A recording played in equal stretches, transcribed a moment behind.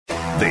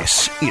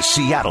This is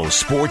Seattle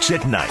Sports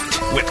at Night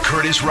with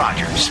Curtis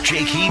Rogers,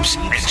 Jake Heaps,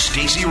 and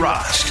Stacey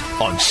Rost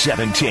on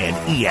 710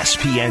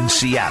 ESPN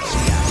Seattle.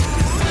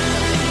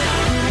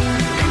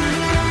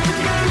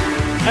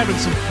 Having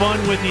some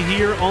fun with you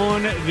here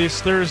on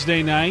this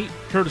Thursday night.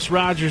 Curtis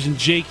Rogers and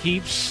Jake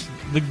Heaps,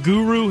 the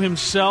guru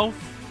himself.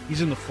 He's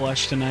in the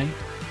flesh tonight.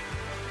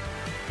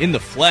 In the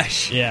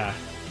flesh? Yeah.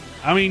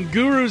 I mean,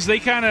 gurus, they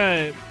kind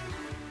of,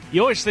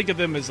 you always think of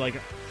them as like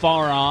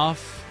far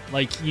off.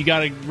 Like, you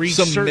got to reach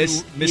some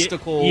certain...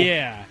 mystical...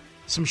 Yeah.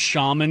 Some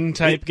shaman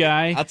type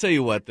guy. I'll tell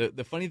you what,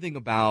 the funny thing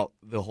about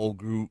the whole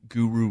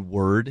guru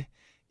word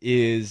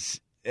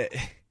is,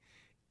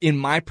 in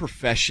my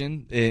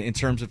profession, in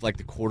terms of like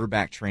the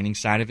quarterback training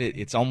side of it,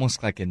 it's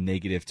almost like a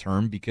negative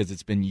term because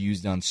it's been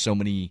used on so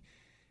many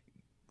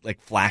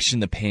like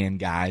flash-in-the-pan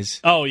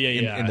guys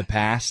in the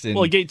past. And,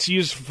 well, it gets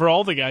used for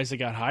all the guys that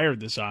got hired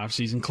this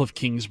offseason, Cliff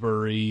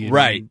Kingsbury.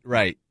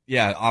 Right.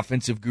 Yeah,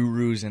 offensive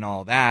gurus and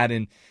all that.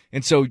 And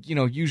so, you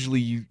know, usually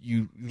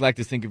you like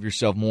to think of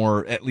yourself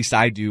more, at least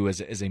I do,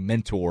 as a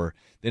mentor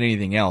than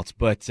anything else.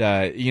 But,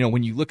 you know,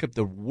 when you look up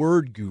the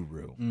word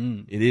guru,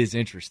 it is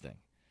interesting.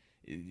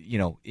 You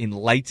know,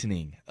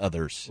 enlightening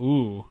others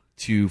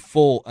to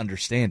full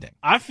understanding.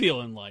 I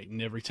feel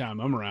enlightened every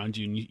time I'm around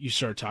you and you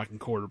start talking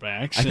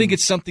quarterbacks. I think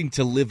it's something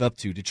to live up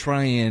to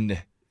try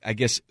and, I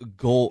guess,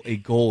 a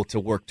goal to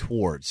work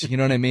towards. You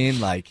know what I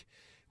mean? Like,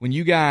 when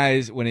you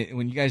guys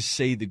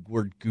say the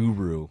word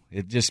guru,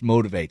 it just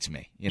motivates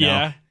me. You know?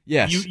 Yeah.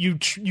 Yes.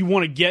 You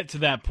want to get to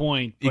that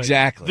point. But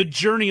exactly. The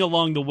journey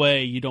along the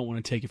way, you don't want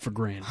to take it for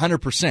granted.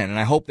 100%. And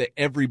I hope that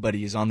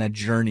everybody is on that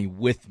journey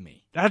with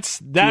me.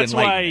 That's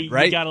why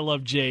right? You gotta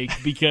love Jake,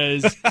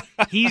 because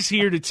he's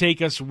here to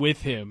take us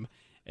with him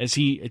as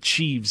he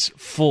achieves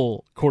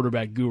full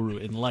quarterback guru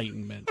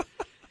enlightenment.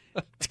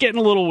 It's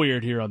getting a little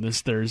weird here on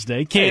this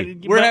Thursday.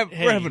 We're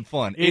having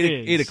fun.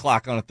 8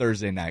 o'clock on a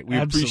Thursday night. We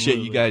appreciate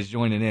you guys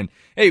joining in.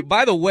 Hey,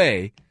 by the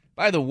way,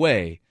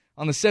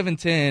 on the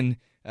 710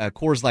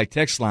 Coors Light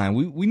text line,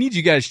 we need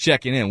you guys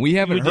checking in. We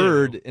haven't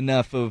heard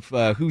enough of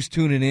who's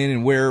tuning in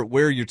and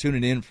where you're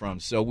tuning in from.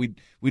 So we'd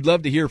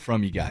love to hear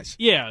from you guys.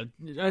 Yeah,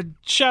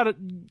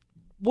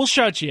 we'll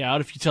shout you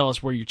out if you tell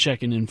us where you're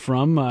checking in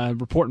from.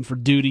 Reporting for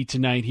duty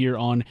tonight here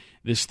on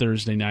this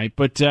Thursday night.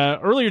 But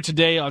earlier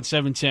today on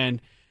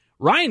 710,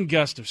 Ryan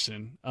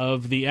Gustafson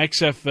of the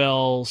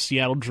XFL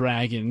Seattle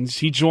Dragons,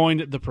 he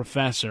joined the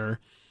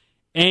Professor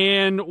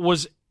and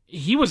was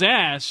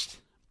asked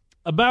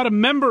about a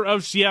member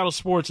of Seattle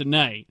Sports at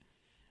Night.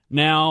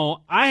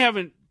 Now, I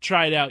haven't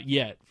tried out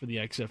yet for the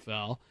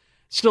XFL.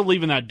 Still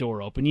leaving that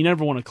door open. You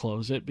never want to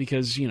close it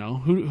because, you know,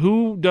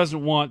 who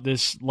doesn't want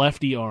this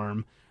lefty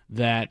arm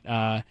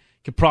that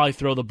could probably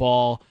throw the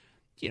ball,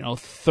 you know,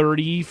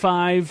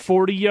 35,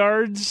 40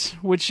 yards,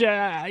 which,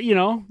 you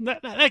know,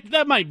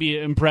 that might be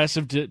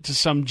impressive to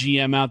some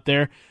GM out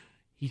there.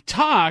 He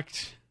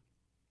talked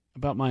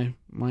about my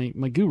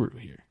guru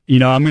here. You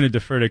know, I'm going to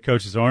defer to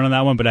Coach Zorn on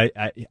that one, but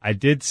I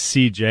did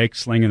see Jake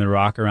slinging the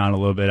rock around a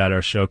little bit at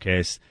our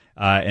showcase,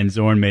 and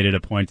Zorn made it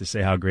a point to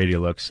say how great he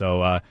looks.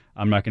 So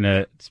I'm not going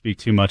to speak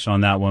too much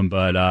on that one,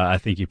 but I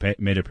think you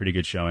made a pretty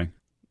good showing.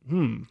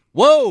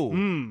 Whoa!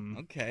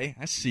 Okay,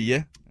 I see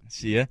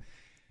you.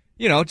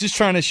 You know, just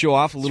trying to show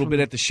off a little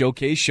bit at the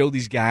showcase, show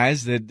these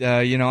guys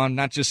that, you know, I'm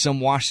not just some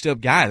washed-up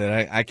guy,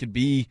 that I could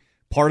be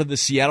part of the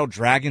Seattle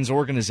Dragons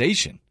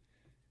organization.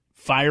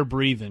 Fire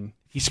breathing.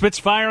 He spits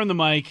fire on the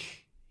mic.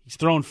 He's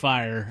throwing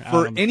fire.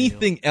 For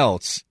anything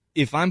else,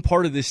 if I'm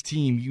part of this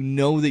team, you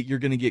know that you're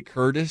going to get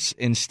Curtis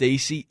and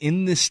Stacy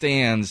in the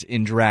stands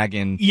in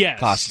Dragon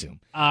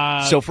costume.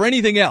 So for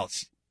anything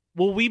else,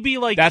 will we be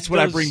like that's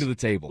what I bring to the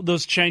table?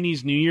 Those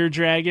Chinese New Year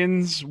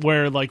dragons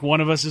where like one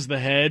of us is the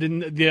head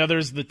and the other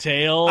is the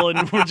tail,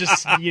 and we're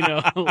just, you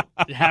know,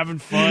 having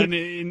fun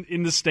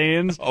in the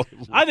stands. Oh,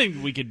 I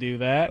think we could do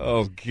that.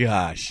 Oh,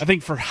 gosh. I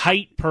think for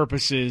height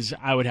purposes,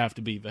 I would have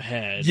to be the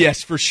head.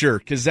 Yes, for sure,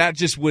 because that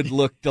just would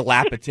look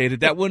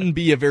dilapidated. That wouldn't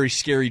be a very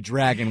scary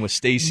dragon with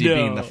Stacy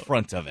being the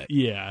front of it.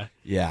 Yeah.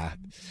 Yeah.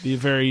 Be a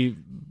very,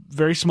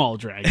 very small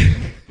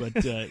dragon.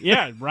 But,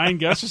 yeah, Ryan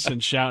Gustafson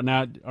shouting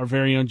out our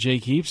very own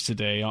Jake Heaps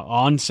today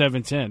on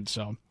 710.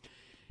 So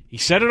he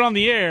said it on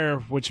the air,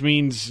 which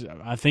means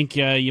I think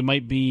you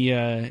might be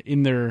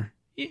in their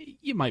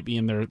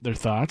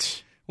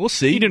thoughts. We'll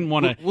see. He didn't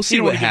want to. We'll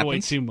see what happens. Give away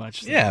too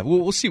much. Though. Yeah,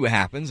 we'll see what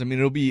happens. I mean,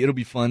 it'll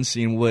be fun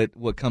seeing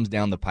what comes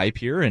down the pipe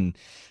here, and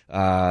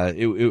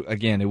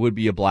it would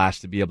be a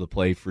blast to be able to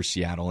play for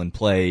Seattle and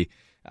play,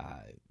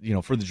 you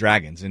know, for the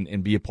Dragons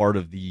and be a part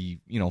of the,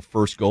 you know,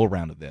 first go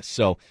around of this.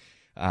 So.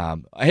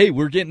 Hey,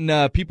 we're getting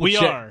people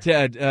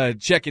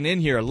checking in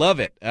here. I love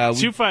it.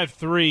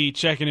 253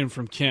 checking in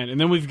from Kent.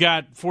 And then we've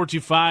got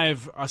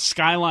 425, a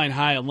Skyline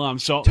High alum.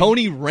 So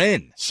Tony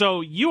Wren.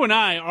 So you and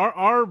I,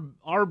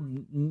 our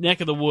neck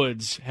of the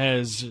woods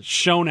has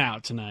shown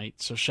out tonight.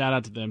 So shout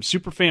out to them.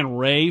 Superfan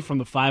Ray from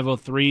the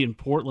 503 in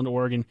Portland,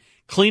 Oregon,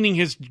 cleaning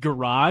his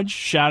garage.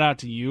 Shout out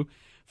to you.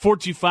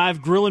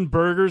 425 grilling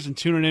burgers and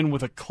tuning in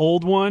with a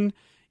cold one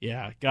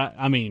Yeah,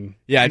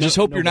 I just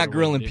hope you're not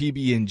grilling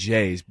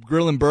PB&Js.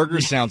 Grilling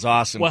burgers sounds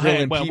awesome.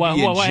 Grilling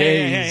PB&Js.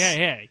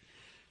 Hey.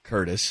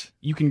 Curtis.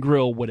 You can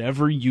grill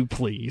whatever you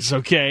please,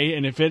 okay?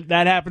 And if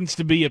that happens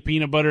to be a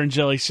peanut butter and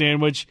jelly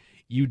sandwich,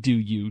 you do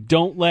you.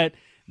 Don't let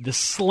the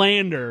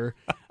slander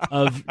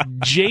of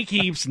Jake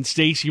Heaps and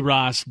Stacey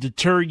Ross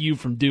deter you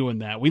from doing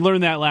that. We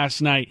learned that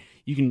last night.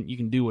 You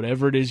can do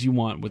whatever it is you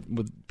want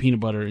with peanut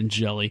butter and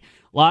jelly.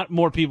 A lot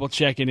more people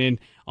checking in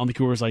on the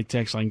Coors Light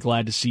text line.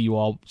 Glad to see you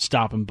all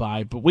stopping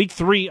by. But week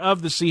 3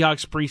 of the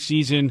Seahawks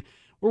preseason,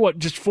 we're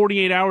just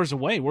 48 hours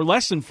away. We're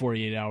less than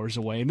 48 hours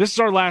away. And this is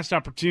our last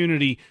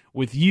opportunity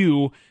with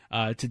you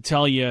to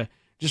tell you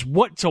just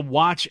what to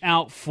watch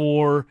out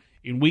for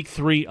in week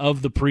 3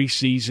 of the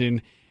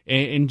preseason.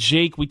 And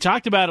Jake, we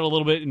talked about it a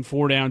little bit in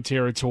 4-down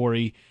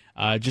territory.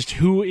 Just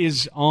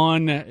who's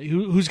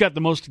got the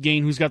most to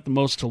gain, who's got the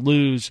most to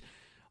lose.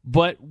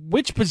 But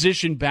which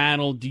position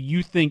battle do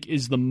you think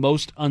is the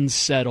most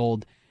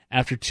unsettled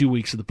after 2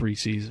 weeks of the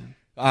preseason?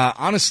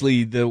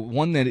 Honestly, the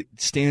one that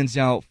stands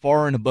out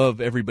far and above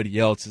everybody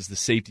else is the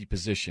safety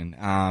position.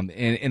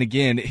 And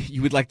again,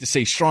 you would like to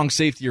say strong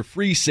safety or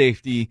free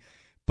safety,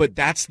 but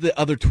that's the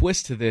other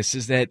twist to this,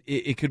 is that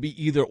it could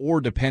be either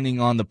or depending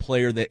on the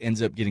player that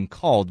ends up getting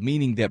called,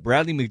 meaning that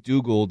Bradley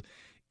McDougald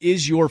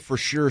is your for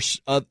sure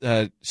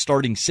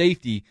starting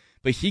safety,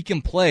 but he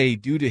can play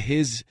due to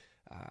his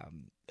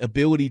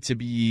ability to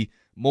be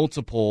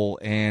multiple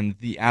and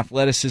the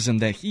athleticism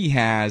that he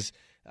has.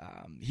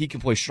 He can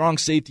play strong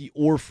safety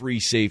or free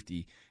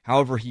safety.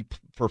 However, he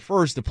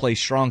prefers to play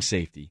strong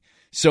safety.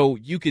 So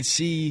you could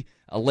see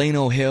a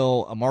Lano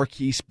Hill, a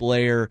Marquise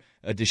Blair,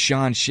 a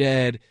Deshaun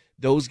Shedd,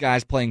 those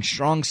guys playing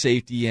strong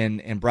safety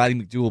and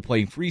Bradley McDougald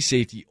playing free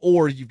safety,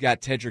 or you've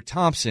got Tedrick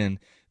Thompson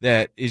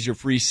that is your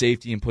free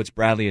safety and puts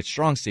Bradley at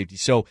strong safety.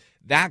 So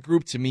that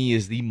group to me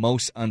is the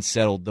most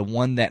unsettled, the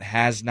one that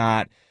has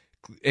not,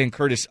 and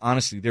Curtis,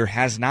 honestly, there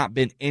has not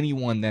been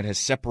anyone that has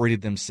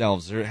separated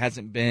themselves. There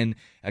hasn't been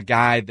a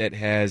guy that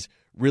has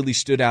really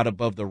stood out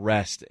above the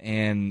rest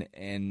and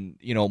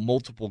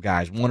multiple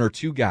guys, one or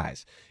two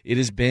guys. It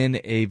has been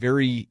a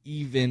very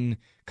even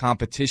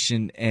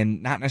competition,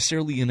 and not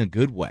necessarily in a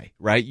good way,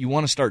 right? You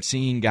want to start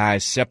seeing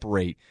guys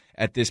separate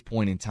at this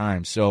point in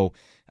time. So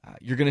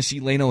you're going to see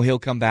Lano Hill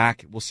come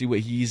back. We'll see what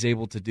he's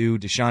able to do.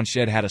 Deshaun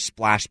Shedd had a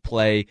splash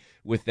play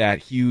with that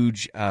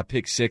huge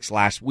pick 6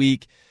 last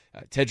week.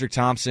 Tedrick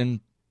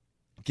Thompson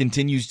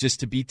continues just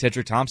to be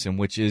Tedrick Thompson,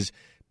 which is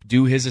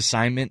do his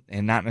assignment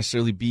and not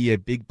necessarily be a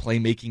big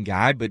playmaking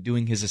guy, but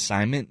doing his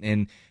assignment.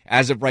 And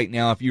as of right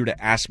now, if you were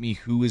to ask me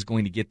who is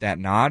going to get that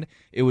nod,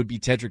 it would be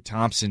Tedrick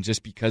Thompson,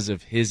 just because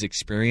of his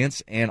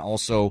experience, and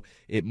also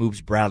it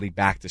moves Bradley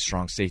back to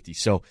strong safety.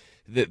 So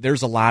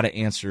there's a lot of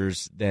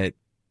answers that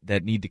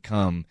need to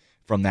come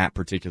from that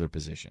particular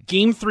position.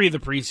 Game 3 of the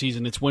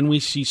preseason, it's when we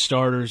see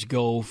starters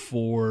go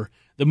for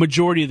the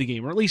majority of the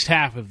game, or at least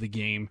half of the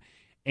game.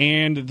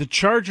 And the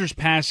Chargers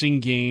passing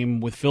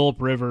game with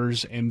Phillip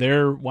Rivers and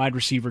their wide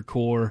receiver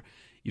core,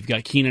 you've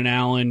got Keenan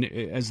Allen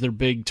as their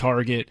big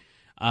target.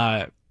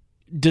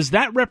 Does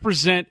that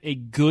represent a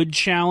good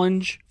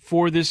challenge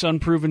for this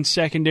unproven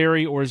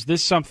secondary, or is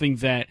this something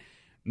that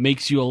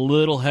makes you a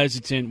little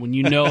hesitant when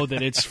you know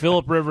that it's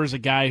Phillip Rivers, a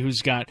guy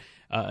who's got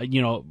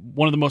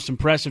one of the most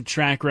impressive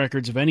track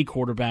records of any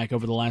quarterback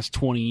over the last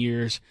 20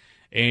 years,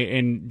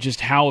 and just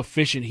how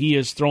efficient he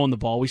is throwing the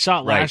ball. We saw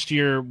it last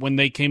year when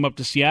they came up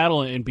to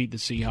Seattle and beat the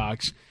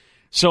Seahawks.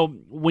 So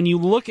when you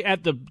look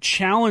at the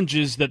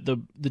challenges that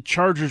the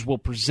Chargers will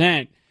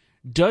present,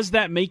 does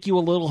that make you a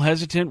little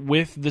hesitant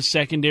with the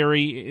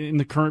secondary in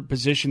the current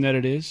position that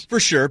it is? For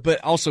sure,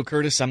 but also,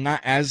 Curtis, I'm not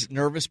as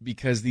nervous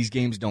because these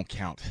games don't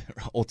count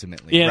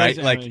ultimately, right?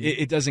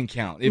 It doesn't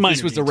count. If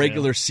this was the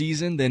regular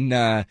season, then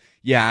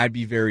I'd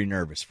be very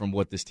nervous from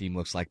what this team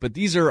looks like. But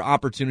these are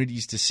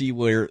opportunities to see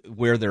where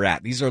they're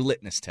at. These are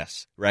litmus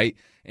tests, right?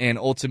 And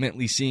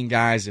ultimately seeing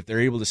guys, if they're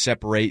able to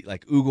separate,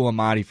 like Ugo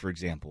Amadi, for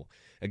example,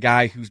 a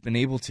guy who's been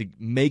able to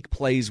make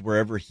plays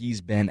wherever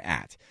he's been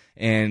at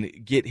and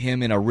get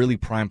him in a really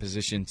prime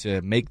position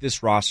to make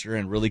this roster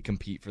and really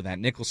compete for that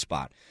nickel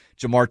spot.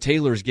 Jamar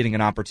Taylor is getting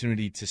an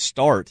opportunity to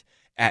start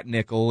at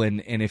nickel,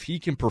 and if he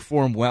can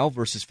perform well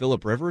versus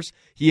Phillip Rivers,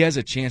 he has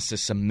a chance to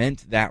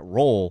cement that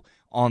role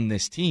on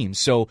this team.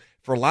 So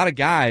for a lot of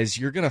guys,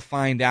 you're going to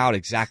find out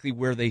exactly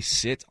where they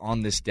sit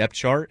on this depth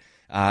chart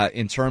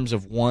in terms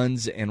of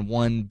 1s and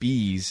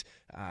 1Bs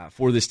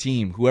for this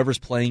team, whoever's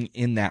playing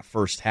in that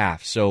first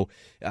half. So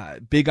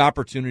big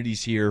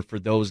opportunities here for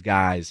those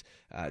guys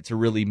to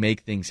really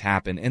make things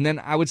happen. And then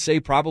I would say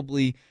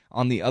probably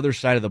on the other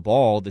side of the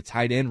ball, the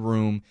tight end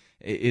room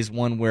is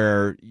one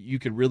where you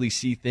could really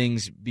see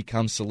things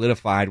become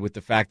solidified with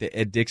the fact that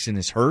Ed Dixon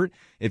is hurt.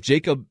 If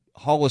Jacob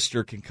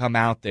Hollister can come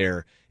out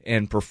there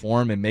and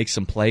perform and make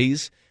some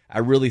plays, I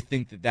really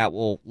think that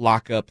will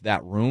lock up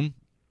that room,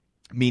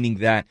 meaning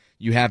that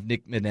you have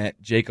Nick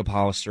Minette, Jacob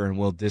Hollister, and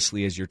Will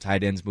Dissly as your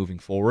tight ends moving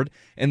forward.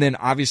 And then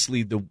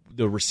obviously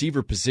the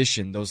receiver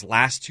position, those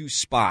last two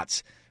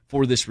spots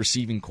for this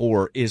receiving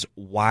core is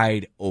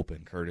wide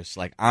open, Curtis.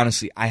 Like,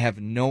 honestly, I have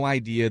no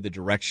idea the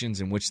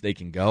directions in which they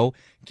can go.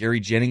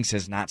 Gary Jennings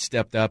has not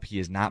stepped up. He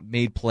has not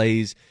made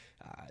plays.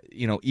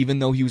 Even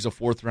though he was a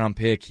fourth-round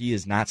pick, he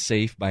is not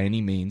safe by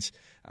any means.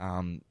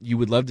 You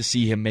would love to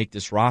see him make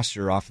this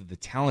roster off of the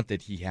talent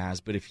that he has,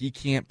 but if he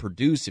can't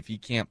produce, if he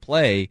can't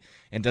play,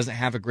 and doesn't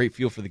have a great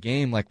feel for the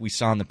game like we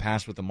saw in the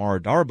past with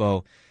Amara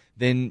Darboh,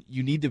 then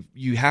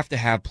you have to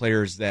have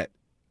players that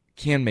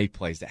can make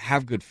plays, that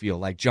have good feel,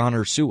 like John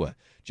Ursua.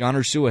 John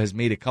Ursua has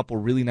made a couple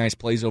really nice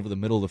plays over the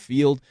middle of the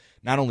field,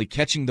 not only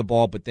catching the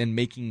ball, but then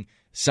making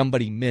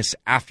somebody miss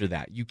after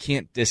that. You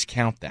can't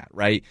discount that,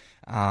 right?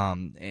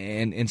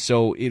 And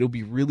so it'll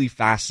be really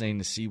fascinating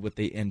to see what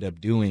they end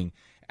up doing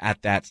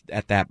at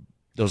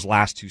those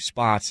last two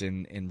spots,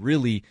 and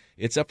really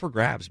it's up for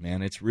grabs,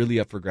 man. It's really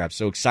up for grabs.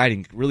 So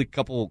exciting, really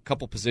couple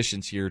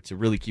positions here to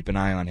really keep an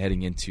eye on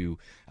heading into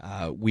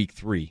week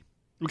 3.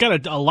 We've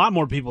got a lot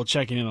more people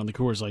checking in on the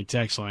Coors Light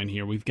text line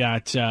here. We've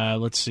got,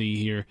 let's see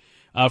here,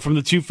 from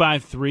the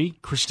 253,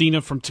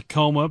 Christina from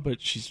Tacoma, but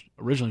she's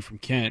originally from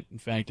Kent. In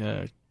fact,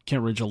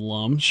 Kent Ridge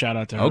alum. Shout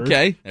out to her.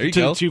 Okay, there you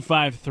go.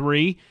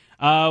 253.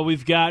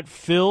 We've got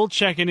Phil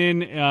checking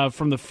in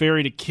from the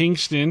ferry to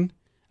Kingston,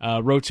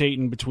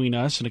 rotating between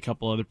us and a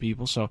couple other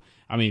people. So,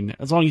 I mean,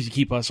 as long as you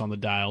keep us on the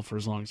dial for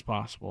as long as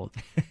possible.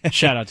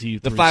 Shout out to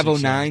you. The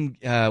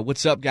 509,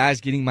 what's up,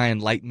 guys? Getting my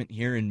enlightenment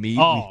here in Meade.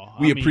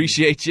 We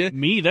appreciate you.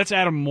 Me, that's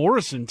Adam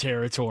Morrison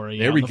territory.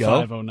 There we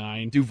go.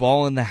 509.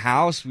 Duval in the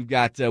house. We've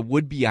got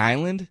Woodby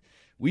Island.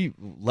 We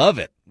love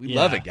it. We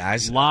love it,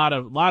 guys. A lot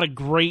of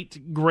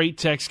great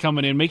texts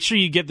coming in. Make sure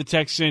you get the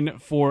text in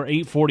for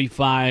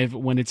 8:45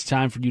 when it's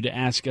time for you to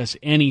ask us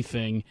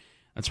anything.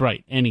 That's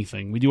right,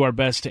 anything. We do our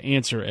best to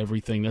answer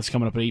everything. That's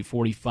coming up at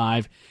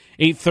 8:45.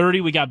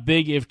 8:30, we got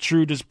Big If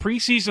True. Does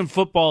preseason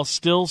football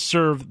still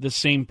serve the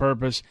same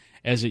purpose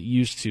as it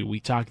used to? We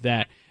talk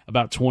that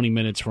about 20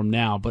 minutes from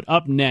now. But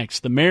up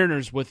next, the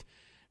Mariners with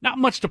not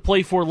much to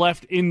play for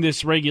left in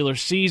this regular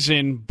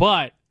season,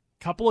 but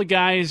a couple of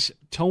guys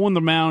toeing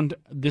the mound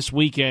this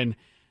weekend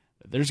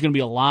there's going to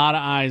be a lot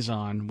of eyes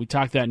on. We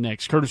talk that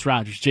next. Curtis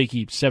Rogers, Jake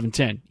Heaps,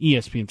 710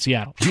 ESPN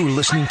Seattle. You're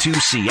listening to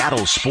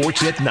Seattle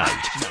Sports at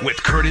Night with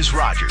Curtis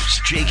Rogers,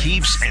 Jake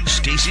Heaps, and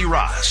Stacey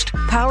Rost.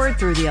 Powered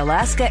through the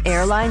Alaska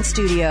Airlines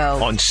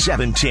Studio. On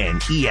 710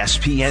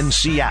 ESPN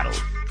Seattle.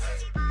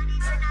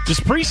 Does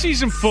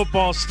preseason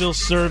football still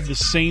serve the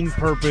same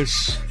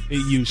purpose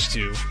it used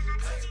to?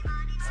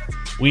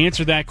 We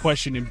answered that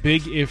question in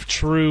Big If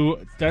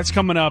True. That's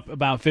coming up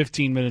about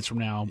 15 minutes from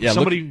now. Yeah,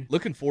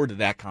 looking forward to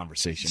that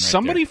conversation.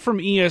 Somebody from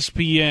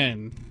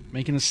ESPN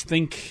making us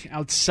think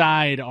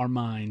outside our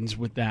minds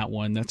with that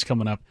one. That's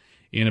coming up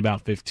in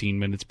about 15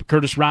 minutes. But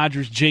Curtis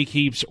Rogers, Jake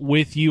Heaps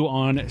with you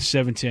on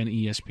 710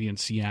 ESPN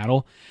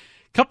Seattle.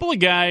 A couple of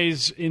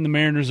guys in the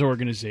Mariners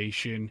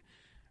organization.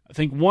 I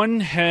think one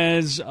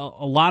has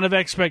a lot of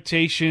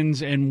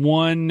expectations and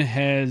one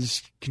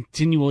has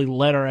continually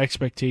let our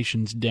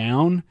expectations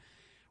down.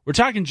 We're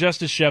talking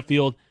Justus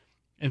Sheffield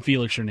and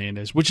Felix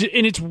Hernandez,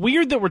 and it's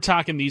weird that we're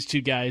talking these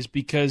two guys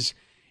because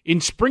in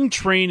spring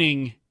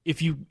training,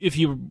 if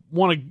you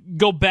want to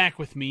go back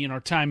with me in our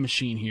time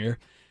machine here,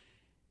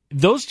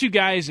 those two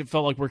guys, it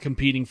felt like we're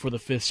competing for the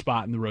fifth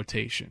spot in the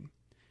rotation.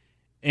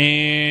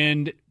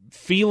 And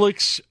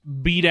Felix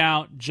beat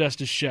out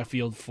Justus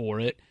Sheffield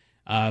for it.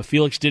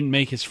 Felix didn't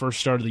make his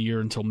first start of the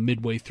year until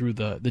midway through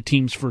the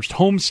team's first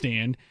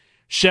homestand.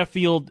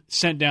 Sheffield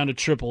sent down to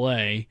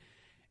AAA.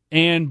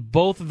 And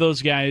both of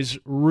those guys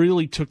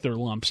really took their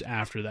lumps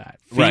after that.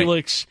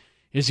 Felix,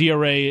 his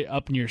ERA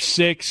up near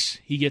 6.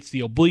 He gets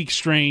the oblique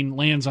strain,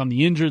 lands on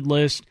the injured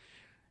list.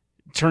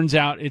 Turns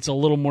out it's a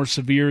little more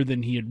severe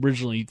than he had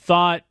originally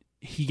thought.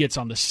 He gets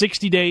on the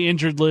 60-day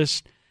injured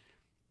list.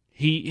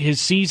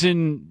 His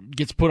season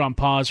gets put on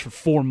pause for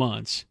 4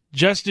 months.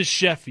 Justus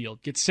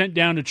Sheffield gets sent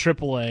down to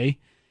AAA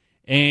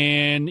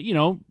and,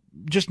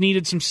 just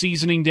needed some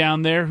seasoning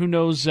down there. Who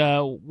knows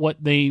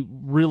what they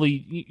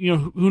really,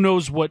 who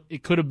knows what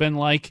it could have been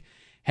like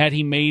had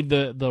he made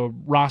the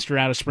roster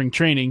out of spring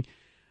training.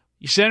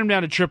 You send him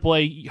down to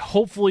AAA.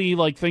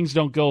 Hopefully, things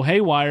don't go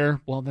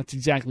haywire. Well, that's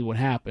exactly what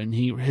happened.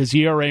 His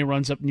ERA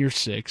runs up near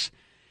 6.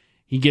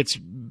 He gets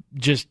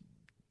just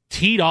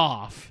teed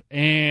off,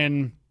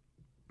 and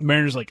the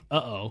Mariners like,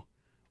 uh-oh,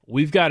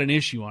 we've got an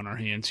issue on our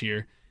hands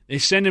here. They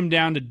send him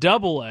down to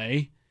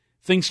AA.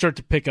 Things start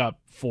to pick up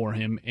for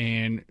him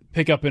and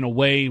pick up in a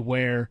way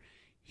where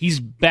he's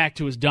back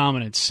to his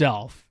dominant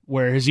self,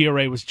 where his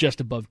ERA was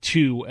just above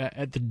 2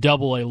 at the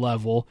AA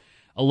level,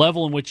 a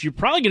level in which you're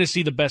probably going to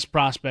see the best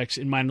prospects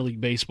in minor league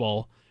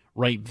baseball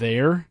right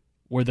there,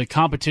 where the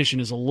competition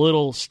is a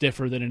little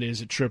stiffer than it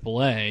is at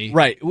AAA.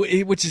 Right,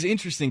 which is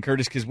interesting,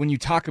 Curtis, because when you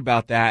talk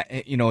about that,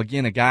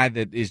 again, a guy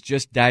that is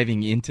just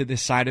diving into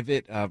this side of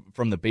it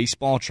from the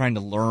baseball, trying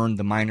to learn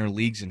the minor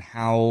leagues and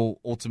how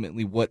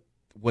ultimately what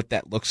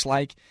that looks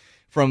like.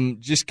 From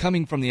just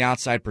coming from the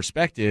outside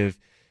perspective,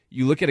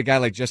 you look at a guy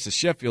like Justus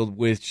Sheffield,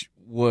 which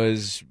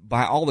was,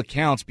 by all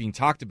accounts, being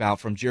talked about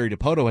from Jerry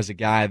DiPoto as a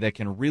guy that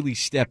can really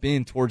step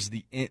in towards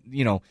the,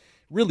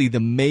 really the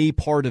May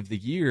part of the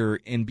year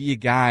and be a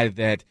guy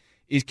that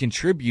is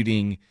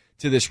contributing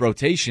to this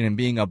rotation and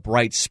being a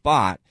bright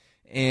spot.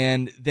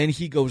 And then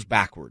he goes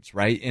backwards,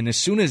 right? And as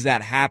soon as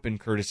that happened,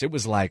 Curtis, it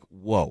was like,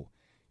 whoa,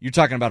 you're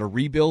talking about a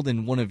rebuild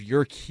and one of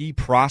your key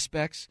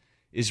prospects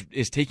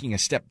is taking a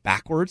step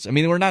backwards. I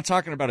mean, we're not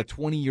talking about a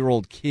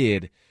 20-year-old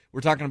kid.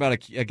 We're talking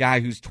about a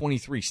guy who's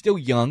 23, still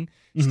young,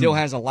 still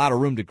has a lot of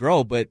room to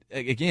grow, but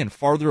again,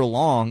 farther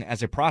along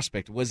as a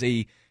prospect, was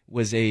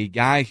a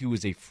guy who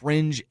was a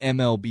fringe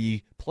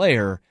MLB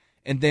player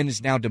and then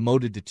is now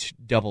demoted to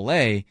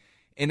Double-A.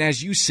 And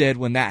as you said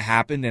when that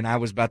happened and I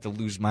was about to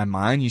lose my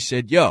mind, you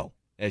said, yo,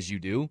 as you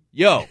do,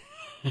 yo,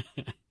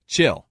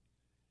 chill.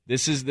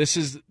 This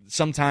is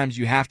sometimes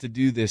you have to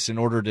do this in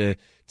order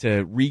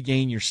to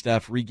regain your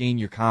stuff, regain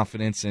your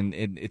confidence, and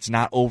it's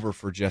not over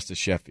for Justus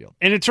Sheffield.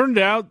 And it turned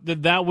out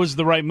that was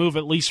the right move,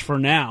 at least for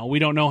now. We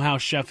don't know how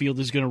Sheffield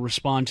is going to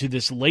respond to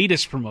this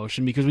latest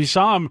promotion because we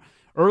saw him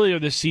earlier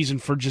this season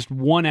for just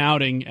one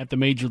outing at the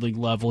major league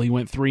level. He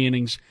went 3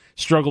 innings,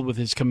 struggled with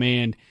his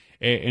command,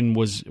 and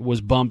was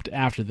bumped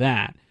after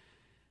that.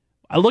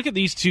 I look at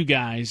these two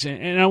guys,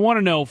 and I want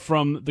to know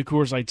from the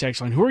Coors Light text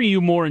line, who are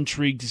you more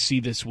intrigued to see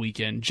this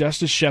weekend,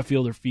 Justus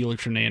Sheffield or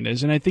Felix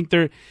Hernandez? And I think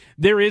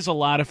there is a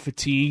lot of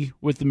fatigue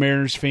with the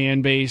Mariners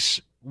fan base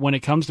when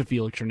it comes to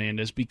Felix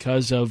Hernandez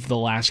because of the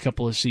last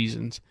couple of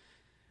seasons.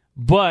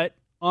 But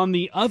on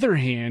the other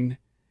hand,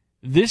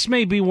 this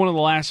may be one of the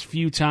last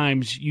few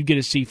times you get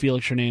to see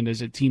Felix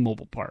Hernandez at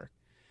T-Mobile Park.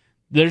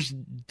 There's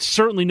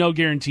certainly no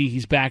guarantee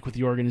he's back with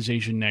the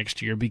organization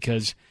next year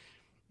because,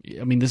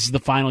 I mean, this is the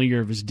final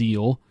year of his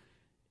deal.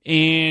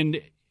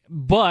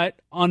 But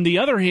on the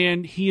other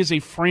hand, he is a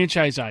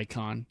franchise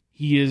icon.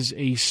 He is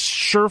a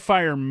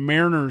surefire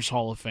Mariners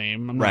Hall of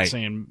Fame. I'm not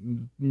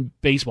saying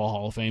baseball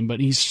Hall of Fame, but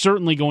he's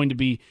certainly going to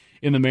be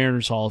in the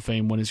Mariners Hall of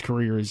Fame when his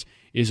career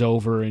is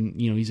over and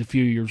he's a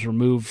few years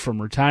removed from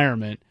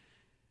retirement.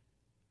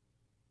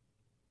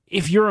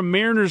 If you're a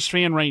Mariners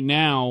fan right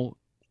now,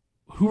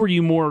 who are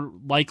you more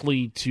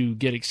likely to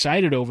get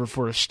excited over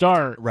for a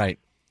start? Right.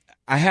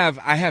 I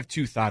have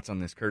two thoughts on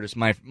this, Curtis.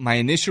 My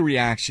initial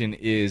reaction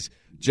is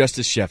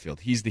Justus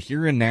Sheffield. He's the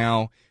here and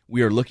now.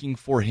 We are looking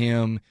for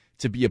him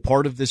to be a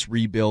part of this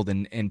rebuild,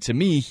 and to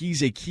me,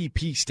 he's a key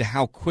piece to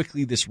how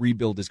quickly this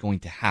rebuild is going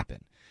to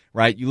happen.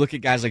 Right? You look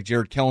at guys like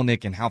Jared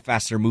Kelenic and how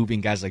fast they're moving,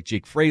 guys like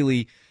Jake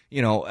Fraley.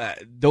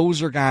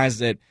 Those are guys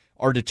that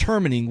are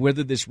determining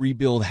whether this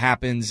rebuild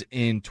happens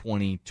in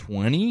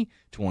 2020,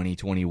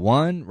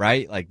 2021,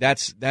 right? Like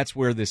that's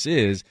where this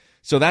is.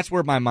 So that's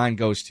where my mind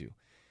goes to.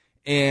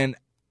 And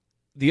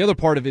the other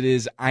part of it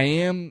is I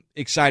am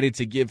excited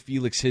to give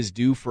Felix his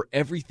due for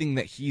everything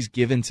that he's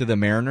given to the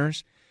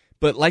Mariners.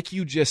 But like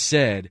you just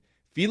said,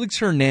 Felix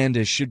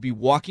Hernandez should be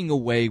walking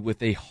away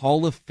with a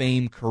Hall of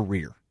Fame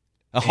career.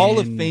 Hall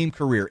of Fame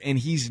career. And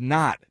he's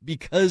not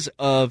because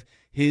of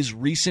his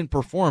recent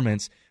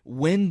performance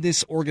when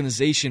this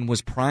organization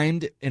was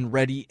primed and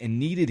ready and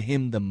needed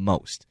him the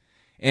most.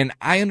 And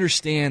I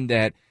understand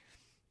that,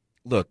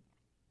 look,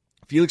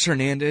 Felix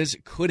Hernandez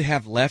could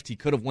have left. He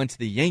could have went to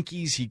the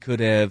Yankees. He could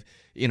have,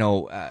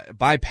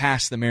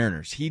 bypassed the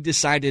Mariners. He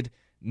decided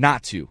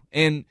not to.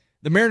 And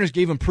the Mariners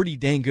gave him pretty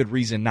dang good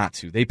reason not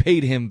to. They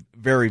paid him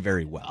very,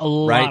 very well. A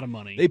lot of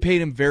money. They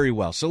paid him very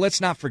well. So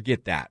let's not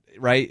forget that,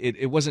 right?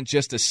 It wasn't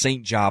just a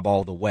saint job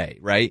all the way,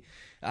 right?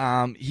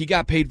 He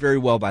got paid very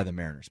well by the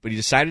Mariners, but he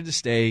decided to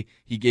stay.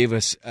 He gave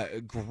us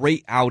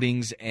great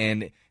outings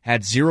and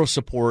had zero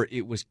support.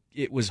 It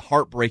was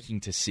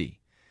heartbreaking to see.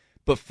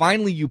 But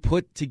finally, you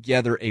put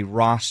together a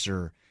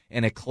roster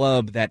and a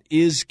club that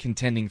is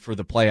contending for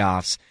the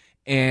playoffs,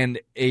 and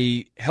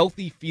a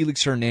healthy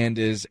Felix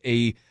Hernandez,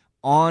 a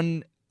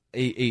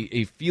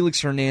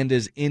Felix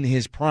Hernandez in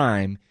his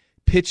prime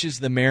pitches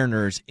the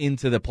Mariners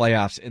into the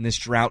playoffs, and this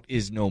drought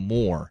is no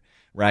more,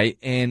 right?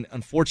 And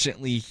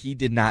unfortunately, he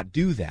did not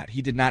do that.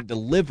 He did not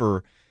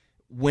deliver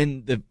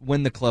when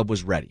the club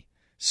was ready.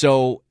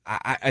 So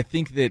I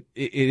think that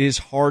it is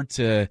hard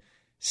to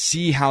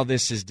see how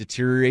this has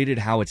deteriorated,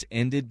 how it's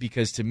ended,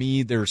 because to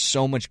me, there's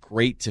so much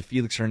great to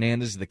Felix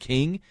Hernandez, the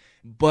king,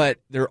 but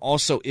there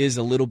also is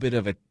a little bit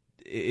of it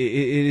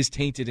is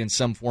tainted in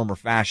some form or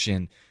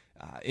fashion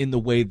in the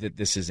way that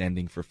this is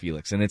ending for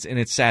Felix, and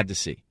it's sad to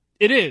see.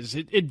 It is.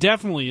 It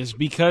definitely is,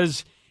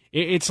 because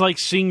it's like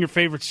seeing your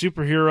favorite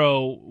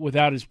superhero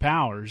without his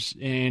powers,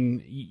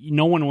 and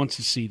no one wants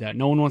to see that.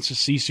 No one wants to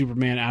see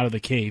Superman out of the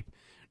cape.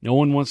 No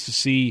one wants to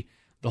see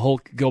the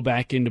Hulk go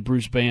back into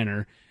Bruce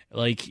Banner.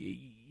 Like,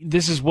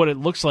 this is what it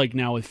looks like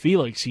now with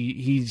Felix.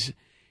 He's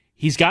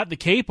got the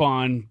cape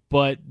on,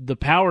 but the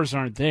powers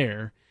aren't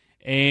there,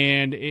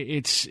 and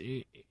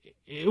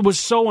it was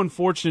so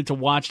unfortunate to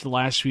watch the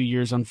last few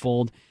years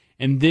unfold,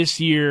 and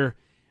this year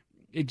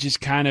it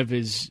just kind of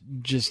is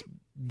just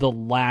the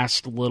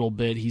last little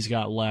bit he's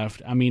got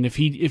left. I mean, if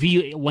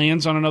he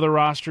lands on another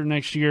roster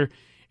next year,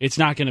 it's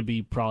not going to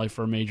be probably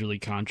for a major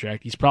league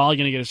contract. He's probably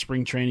going to get a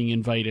spring training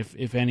invite,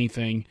 if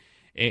anything,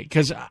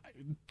 Because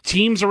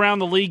teams around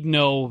the league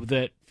know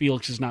that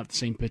Felix is not the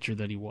same pitcher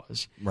that he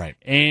was. Right.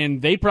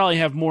 And they probably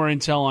have more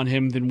intel on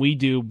him than we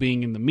do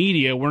being in the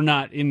media. We're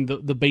not in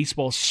the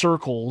baseball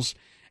circles,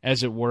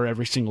 as it were,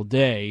 every single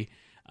day.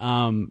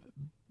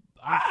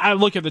 I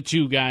look at the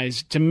two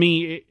guys. To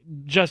me,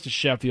 Justus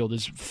Sheffield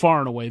is far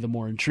and away the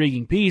more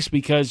intriguing piece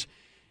because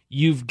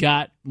you've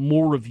got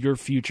more of your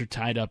future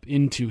tied up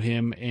into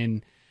him.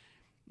 And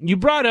you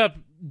brought up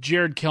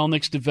Jared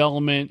Kelnick's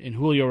development and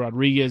Julio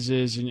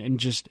Rodriguez's and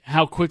just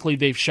how quickly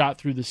they've shot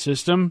through the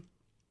system.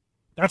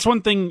 That's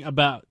one thing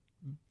about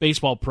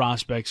baseball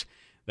prospects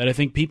that I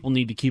think people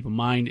need to keep in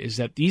mind is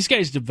that these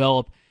guys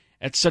develop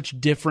at such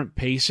different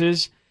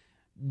paces.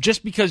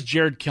 Just because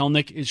Jared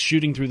Kelnick is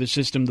shooting through the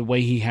system the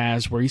way he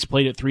has, where he's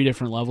played at 3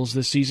 different levels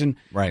this season,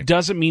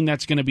 doesn't mean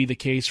that's going to be the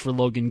case for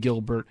Logan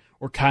Gilbert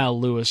or Kyle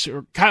Lewis.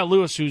 Or Kyle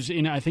Lewis, who's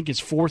in, I think,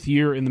 his 4th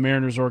year in the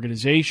Mariners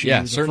organization. Yeah,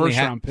 he was a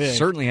first-round pick.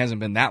 Certainly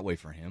hasn't been that way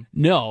for him.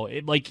 No,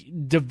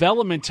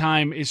 development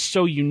time is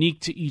so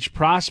unique to each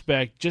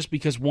prospect. Just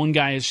because one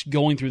guy is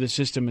going through the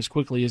system as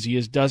quickly as he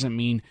is doesn't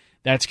mean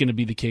that's going to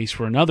be the case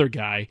for another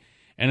guy.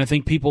 And I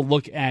think people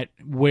look at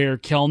where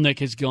Kelnick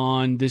has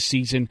gone this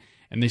season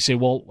and they say,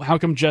 well, how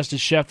come Justus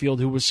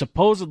Sheffield, who was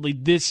supposedly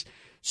this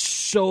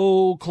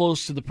so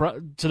close to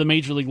the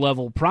major league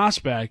level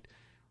prospect,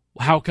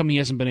 how come he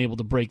hasn't been able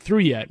to break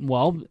through yet?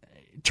 Well,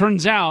 it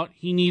turns out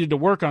he needed to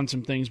work on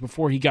some things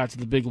before he got to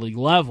the big league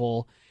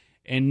level.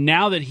 And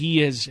now that he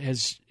has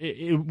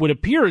it would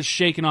appear, has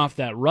shaken off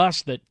that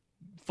rust that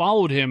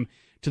followed him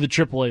to the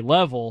AAA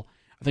level,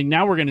 I think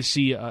now we're going to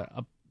see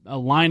a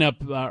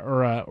lineup,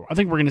 I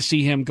think we're going to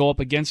see him go up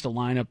against a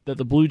lineup that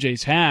the Blue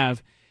Jays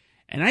have.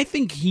 And I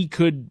think he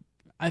could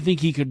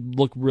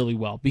look really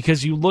well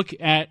because you look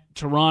at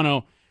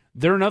Toronto,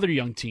 they're another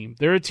young team.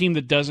 They're a team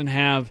that doesn't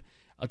have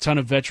a ton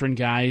of veteran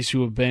guys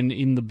who have been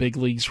in the big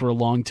leagues for a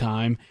long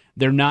time.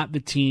 They're not the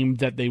team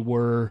that they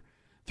were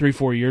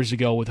 3-4 years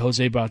ago with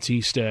Jose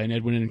Bautista and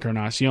Edwin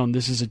Encarnacion.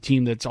 This is a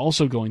team that's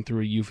also going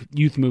through a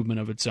youth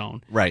movement of its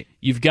own. Right.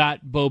 You've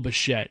got Bo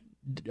Bichette,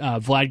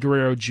 Vlad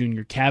Guerrero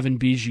Jr., Kevin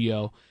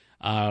Biggio,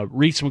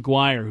 Reese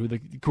McGuire, who the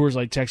Coors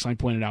Light text line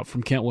pointed out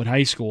from Kentwood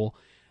High School.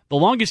 The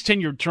longest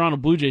tenured Toronto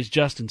Blue Jays,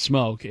 Justin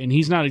Smoke, and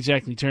he's not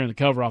exactly tearing the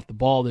cover off the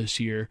ball this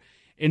year.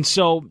 And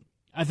so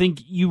I think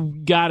you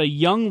got a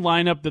young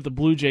lineup that the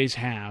Blue Jays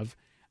have,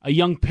 a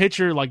young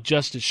pitcher like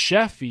Justus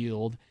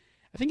Sheffield.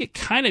 I think it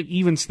kind of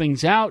evens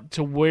things out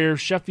to where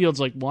Sheffield's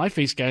like, well, I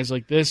face guys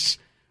like this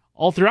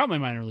all throughout my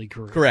minor league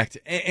career. Correct.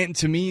 And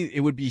to me, it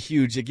would be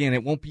huge. Again,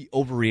 it won't be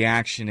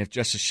overreaction if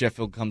Justus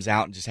Sheffield comes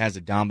out and just has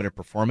a dominant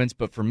performance.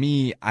 But for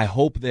me, I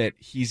hope that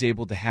he's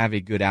able to have a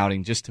good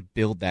outing just to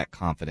build that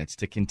confidence,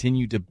 to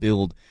continue to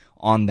build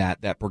on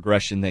that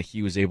progression that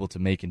he was able to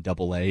make in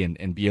Double-A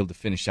and be able to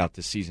finish out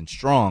this season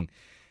strong.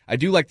 I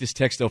do like this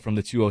text, though, from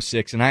the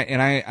 206, and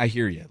I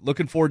hear you.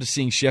 Looking forward to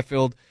seeing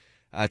Sheffield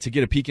to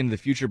get a peek into the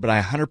future, but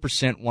I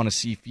 100% want to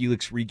see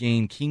Felix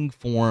regain king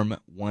form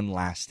one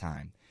last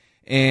time.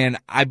 And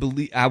I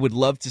would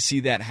love to see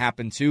that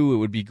happen too. It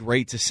would be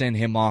great to send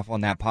him off on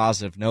that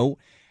positive note.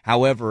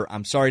 However,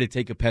 I'm sorry to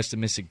take a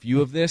pessimistic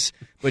view of this,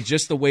 but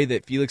just the way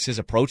that Felix has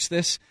approached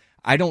this,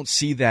 I don't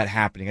see that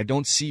happening. I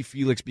don't see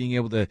Felix being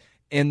able to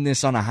end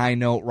this on a high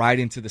note right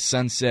into the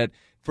sunset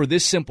for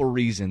this simple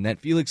reason that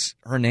Felix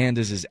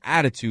Hernandez's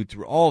attitude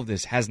through all of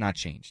this has not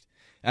changed.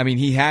 I mean,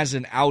 he has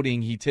an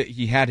outing.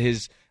 He had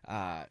his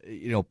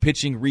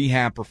pitching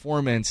rehab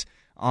performance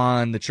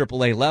on the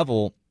AAA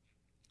level,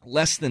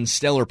 less than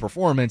stellar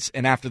performance,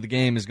 and after the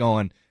game is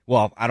going,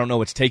 well, I don't know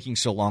what's taking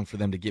so long for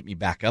them to get me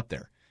back up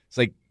there. It's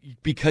like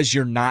because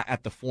you're not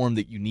at the form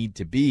that you need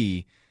to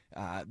be,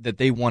 that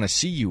they want to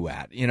see you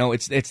at.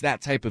 It's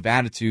that type of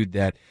attitude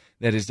that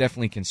is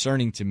definitely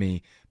concerning to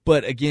me.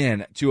 But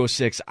again,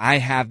 206, I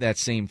have that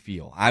same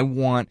feel. I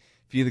want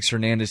Felix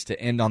Hernandez to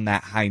end on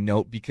that high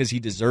note because he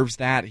deserves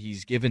that.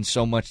 He's given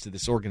so much to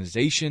this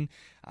organization.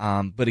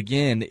 But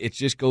again,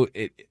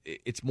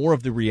 it's more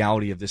of the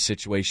reality of this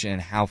situation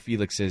and how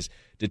Felix has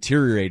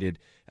deteriorated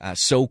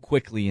so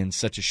quickly in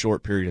such a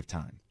short period of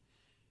time.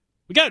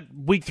 We got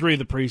week 3 of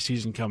the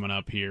preseason coming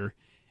up here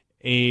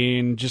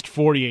in just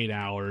 48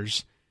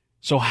 hours.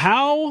 So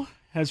how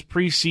has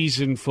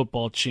preseason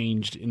football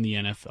changed in the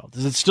NFL?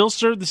 Does it still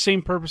serve the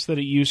same purpose that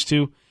it used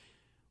to?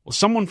 Well,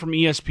 someone from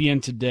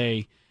ESPN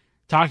today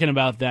talking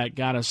about that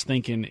got us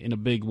thinking in a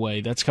big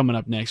way. That's coming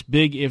up next.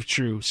 Big If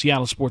True,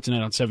 Seattle Sports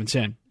Tonight on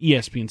 710,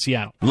 ESPN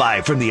Seattle.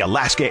 Live from the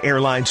Alaska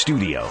Airlines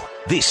studio,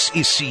 this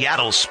is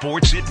Seattle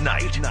Sports at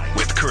Night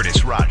with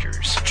Curtis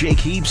Rogers, Jake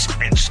Heaps,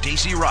 and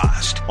Stacey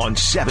Rost on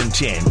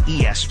 710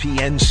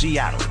 ESPN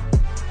Seattle.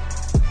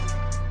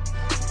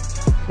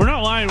 We're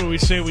not lying when we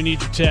say we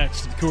need your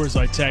text. The Coors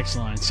Light text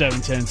line,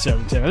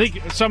 710-710. I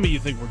think some of you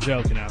think we're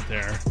joking out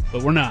there,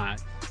 but we're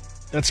not.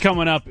 That's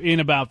coming up in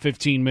about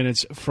 15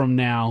 minutes from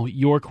now.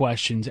 Your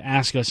questions,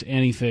 ask us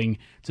anything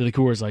to the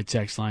Coors Light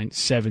text line,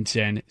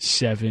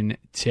 710-710.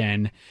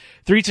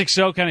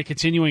 360, kind of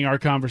continuing our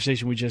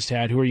conversation we just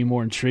had. Who are you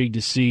more intrigued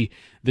to see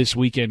this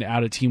weekend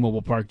out at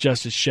T-Mobile Park,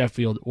 Justus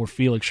Sheffield or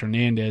Felix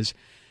Hernandez?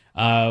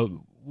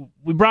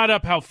 We brought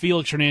up how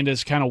Felix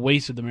Hernandez kind of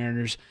wasted the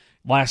Mariners'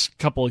 last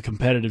couple of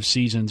competitive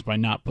seasons by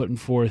not putting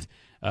forth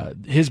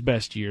his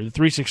best year. The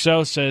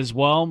 360 says,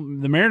 well,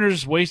 the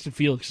Mariners wasted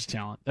Felix's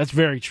talent. That's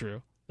very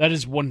true. That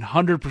is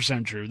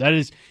 100% true. That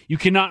is, you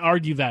cannot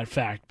argue that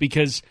fact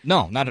because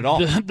no, not at all.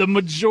 The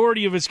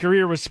majority of his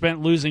career was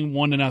spent losing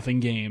 1-0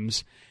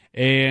 games,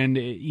 and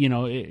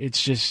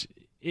it's just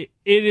it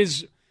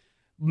is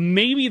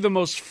maybe the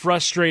most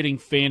frustrating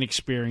fan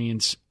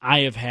experience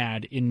I have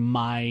had in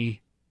my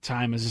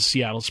time as a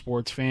Seattle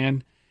sports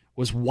fan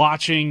was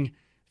watching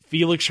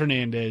Felix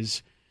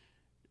Hernandez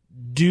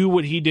do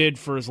what he did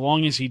for as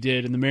long as he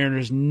did, and the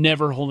Mariners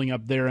never holding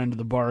up their end of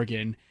the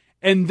bargain.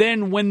 And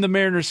then when the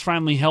Mariners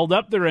finally held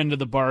up their end of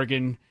the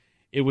bargain,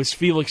 it was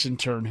Felix in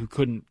turn who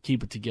couldn't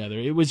keep it together.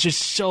 It was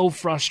just so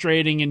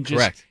frustrating and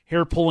just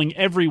hair-pulling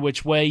every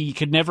which way. You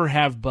could never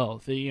have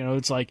both.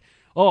 It's like,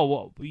 oh,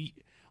 well,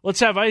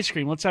 let's have ice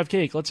cream, let's have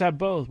cake, let's have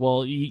both.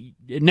 Well,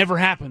 it never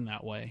happened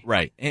that way.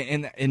 Right.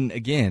 And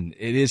again,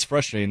 it is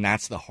frustrating.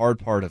 That's the hard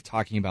part of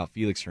talking about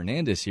Felix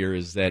Hernandez here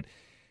is that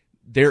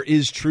there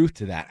is truth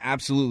to that.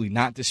 Absolutely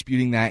not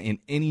disputing that in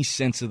any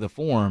sense of the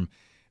form.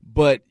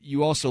 But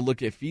you also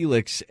look at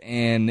Felix,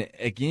 and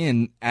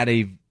again, at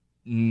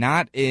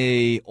not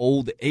a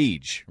old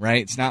age,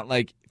 right? It's not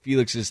like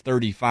Felix is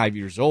 35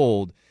 years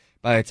old.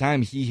 By the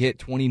time he hit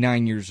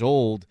 29 years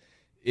old,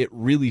 it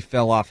really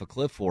fell off a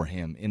cliff for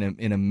him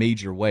in a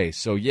major way.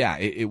 So yeah,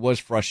 it was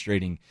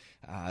frustrating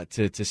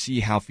to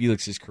see how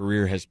Felix's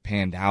career has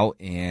panned out,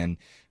 and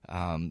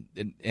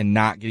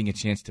not getting a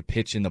chance to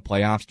pitch in the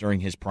playoffs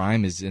during his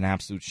prime is an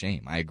absolute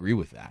shame. I agree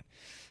with that.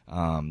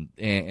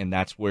 And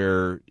that's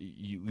where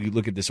you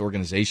look at this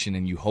organization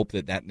and you hope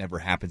that never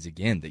happens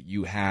again, that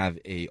you have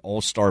a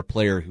all-star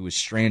player who is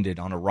stranded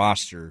on a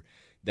roster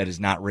that is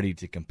not ready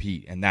to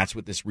compete. And that's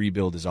what this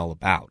rebuild is all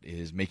about,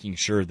 is making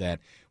sure that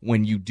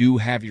when you do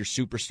have your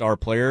superstar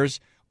players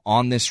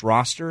on this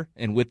roster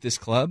and with this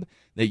club,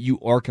 that you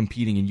are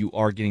competing and you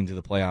are getting to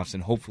the playoffs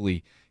and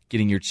hopefully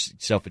getting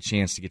yourself a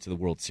chance to get to the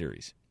World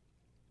Series.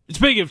 It's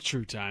Big If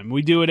True time.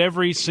 We do it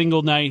every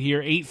single night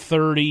here,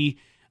 8:30.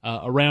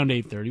 Around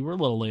 8:30. We're a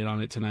little late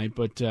on it tonight,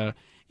 but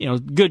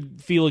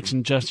good Felix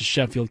and Justus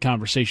Sheffield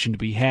conversation to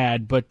be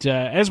had. But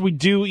as we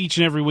do each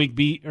and every week,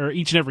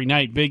 each and every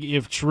night, Big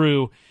If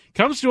True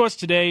comes to us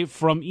today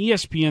from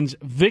ESPN's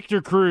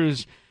Victor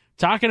Cruz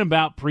talking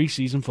about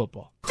preseason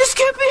football. This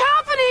can't be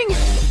happening!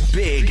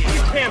 Big.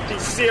 You can't be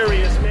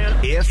serious, man.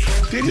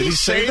 If. Did he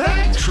say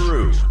that?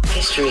 True.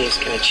 History is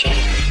going to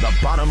change. The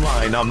bottom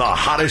line on the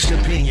hottest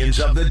opinions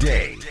of the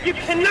day. You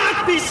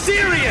cannot be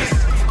serious!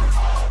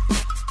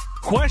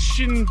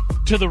 Question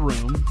to the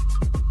room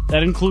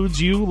that includes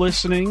you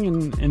listening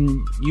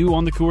and you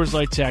on the Coors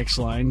Light text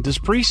line. Does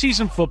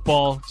preseason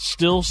football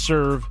still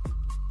serve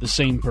the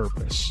same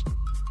purpose?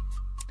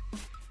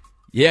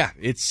 Yeah,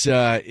 it's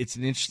an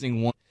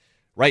interesting one.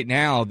 Right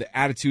now, the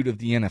attitude of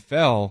the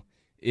NFL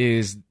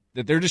is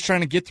that they're just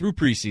trying to get through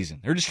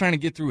preseason. They're just trying to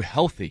get through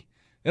healthy.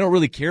 They don't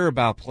really care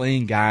about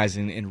playing guys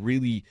and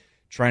really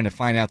trying to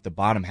find out the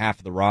bottom half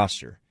of the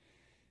roster.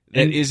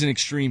 That is an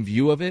extreme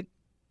view of it.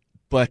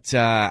 But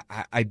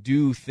I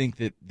do think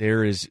that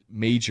there is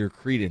major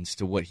credence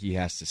to what he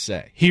has to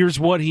say. Here's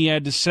what he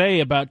had to say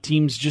about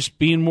teams just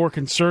being more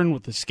concerned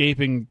with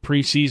escaping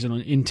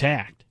preseason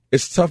intact.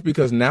 It's tough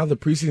because now the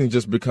preseason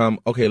just become,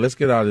 okay, let's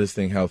get out of this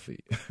thing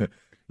healthy.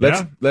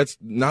 Let's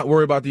not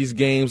worry about these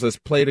games. Let's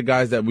play the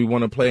guys that we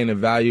want to play and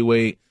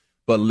evaluate.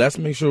 But let's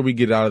make sure we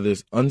get out of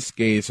this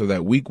unscathed so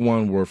that week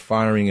one we're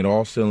firing at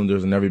all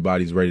cylinders and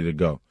everybody's ready to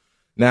go.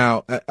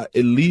 Now,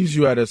 it leaves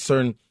you at a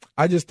certain –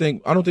 I don't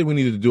think we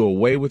need to do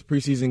away with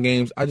preseason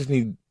games. I just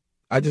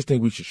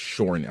think we should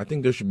shorten it. I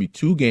think there should be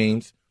 2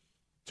 games,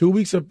 2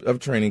 weeks of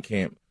training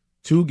camp,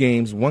 2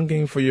 games, 1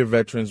 game for your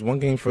veterans, 1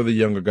 game for the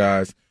younger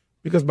guys,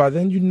 because by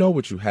then you know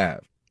what you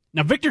have.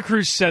 Now, Victor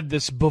Cruz said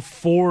this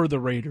before the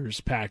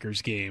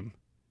Raiders-Packers game,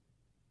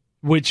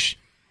 which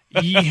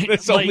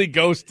this only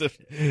goes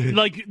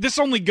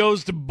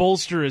to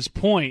bolster his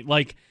point.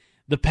 Like,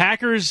 the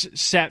Packers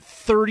sat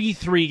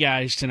 33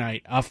 guys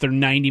tonight off their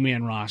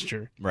 90-man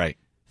roster. Right.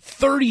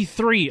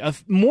 33,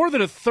 more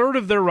than a third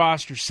of their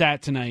roster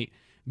sat tonight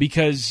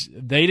because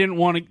they didn't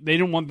want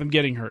them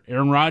getting hurt.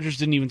 Aaron Rodgers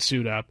didn't even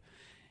suit up.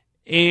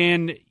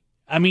 And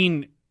I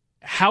mean,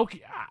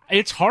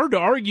 it's hard to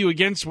argue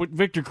against what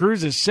Victor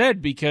Cruz has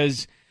said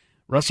because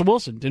Russell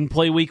Wilson didn't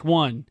play week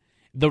 1.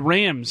 The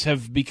Rams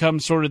have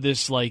become sort of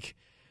this like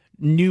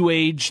new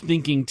age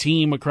thinking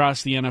team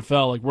across the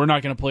NFL. Like, we're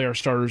not going to play our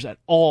starters at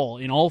all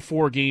in all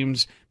 4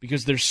 games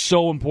because they're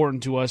so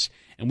important to us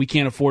and we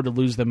can't afford to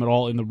lose them at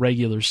all in the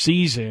regular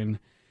season.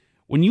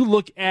 When you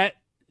look at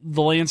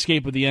the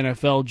landscape of the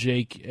NFL,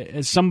 Jake,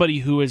 as somebody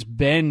who has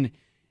been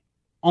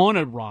on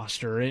a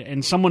roster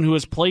and someone who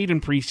has played in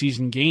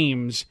preseason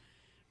games,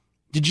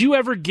 did you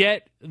ever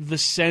get the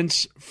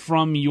sense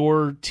from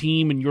your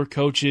team and your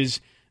coaches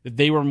that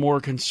they were more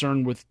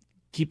concerned with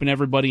keeping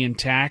everybody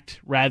intact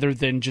rather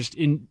than just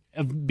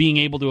being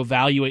able to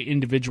evaluate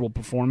individual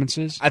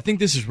performances? I think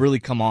this has really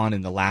come on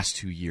in the last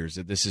 2 years,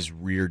 that this has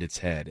reared its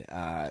head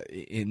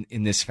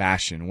in this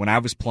fashion. When I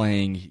was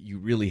playing, you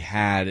really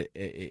had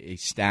a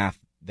staff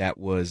that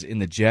was in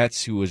the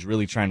Jets who was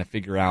really trying to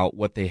figure out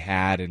what they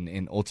had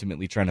and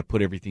ultimately trying to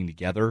put everything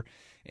together.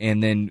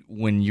 And then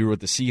when you're with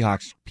the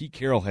Seahawks, Pete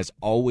Carroll has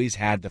always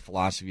had the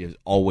philosophy of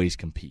always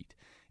compete.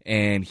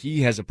 And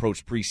he has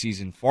approached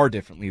preseason far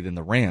differently than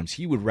the Rams.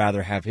 He would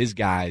rather have his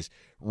guys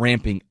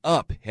ramping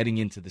up heading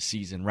into the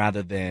season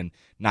rather than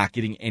not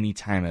getting any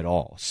time at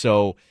all.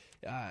 So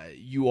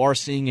you are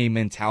seeing a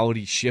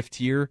mentality shift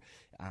here.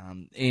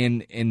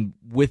 And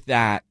with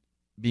that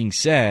being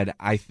said,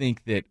 I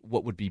think that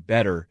what would be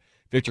better,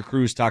 Victor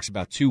Cruz talks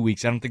about 2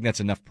 weeks. I don't think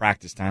that's enough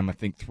practice time. I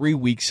think 3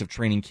 weeks of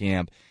training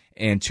camp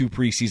and 2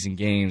 preseason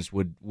games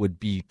would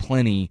be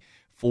plenty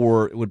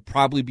it would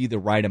probably be the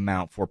right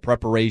amount for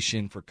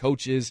preparation for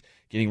coaches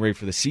getting ready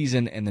for the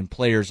season, and then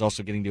players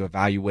also getting to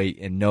evaluate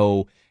and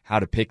know how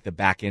to pick the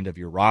back end of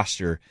your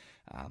roster.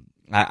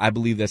 I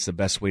believe that's the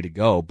best way to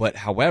go. But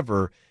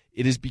however,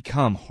 it has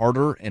become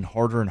harder and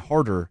harder and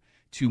harder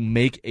to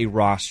make a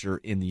roster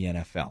in the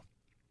NFL.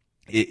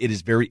 It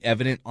is very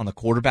evident on the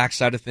quarterback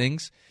side of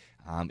things.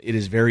 It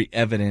is very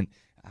evident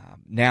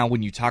now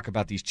when you talk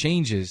about these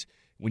changes.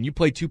 When you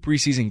play 2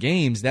 preseason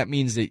games, that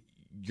means that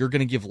you're going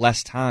to give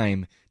less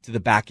time to the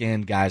back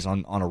end guys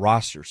on a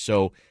roster.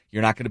 So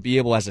you're not going to be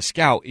able, as a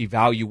scout,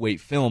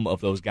 evaluate film of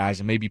those guys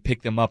and maybe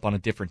pick them up on a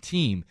different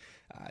team.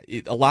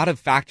 A lot of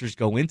factors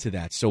go into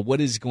that. So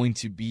what is going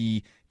to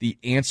be the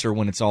answer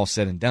when it's all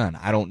said and done?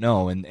 I don't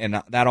know.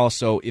 And that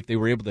also, if they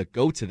were able to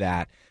go to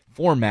that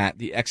format,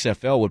 the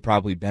XFL would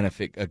probably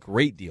benefit a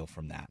great deal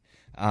from that.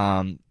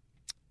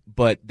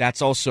 But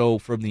that's also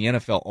from the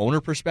NFL owner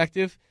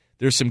perspective.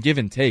 There's some give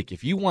and take.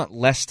 If you want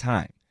less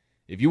time,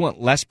 if you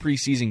want less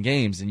preseason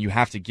games, then you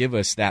have to give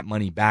us that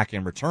money back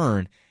in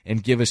return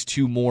and give us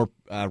 2 more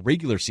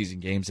regular season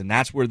games. And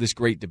that's where this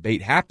great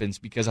debate happens,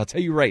 because I'll tell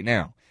you right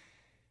now,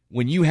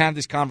 when you have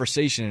this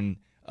conversation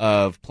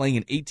of playing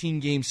an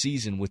 18-game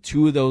season with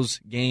 2 of those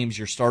games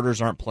your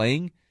starters aren't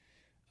playing,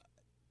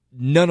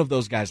 none of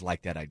those guys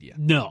like that idea.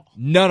 No.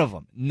 None of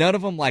them. None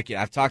of them like it.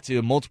 I've talked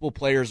to multiple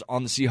players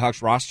on the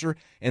Seahawks roster,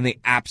 and they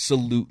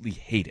absolutely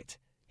hate it.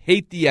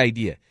 Hate the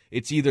idea.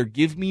 It's either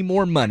give me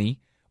more money,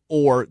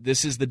 or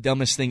this is the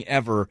dumbest thing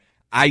ever.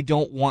 I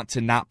don't want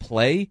to not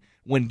play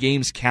when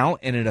games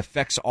count and it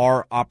affects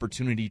our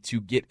opportunity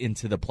to get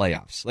into the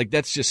playoffs. Like,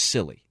 that's just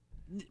silly.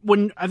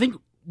 I think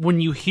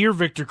when you hear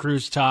Victor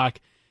Cruz talk,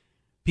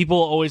 people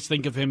always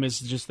think of him as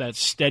just that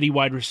steady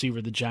wide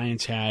receiver the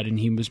Giants had, and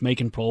he was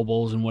making Pro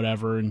Bowls and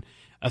whatever, and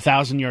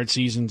 1,000-yard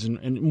seasons,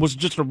 and was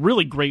just a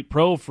really great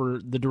pro for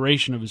the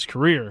duration of his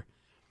career.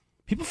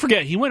 People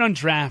forget he went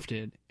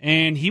undrafted,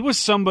 and he was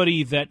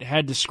somebody that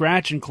had to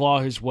scratch and claw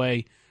his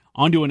way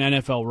onto an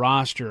NFL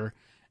roster.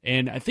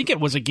 And I think it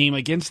was a game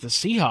against the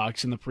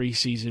Seahawks in the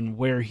preseason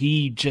where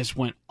he just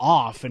went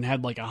off and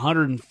had like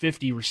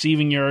 150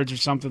 receiving yards or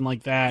something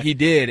like that. He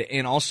did.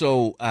 And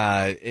also,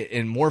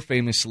 and more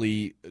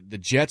famously, the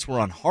Jets were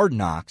on Hard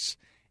Knocks,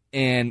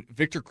 and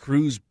Victor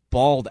Cruz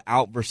balled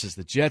out versus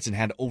the Jets and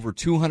had over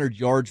 200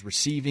 yards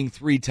receiving,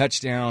 3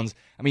 touchdowns.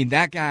 I mean,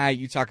 that guy,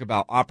 you talk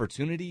about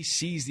opportunity,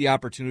 seized the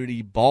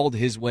opportunity, balled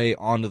his way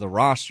onto the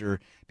roster,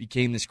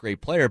 became this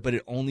great player, but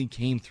it only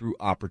came through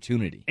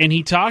opportunity. And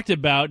he talked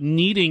about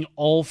needing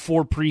all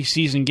 4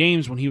 preseason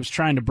games when he was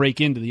trying to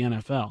break into the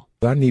NFL.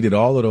 I needed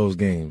all of those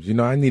games. You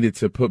know, I needed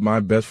to put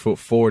my best foot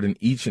forward in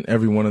each and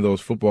every one of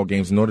those football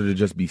games in order to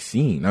just be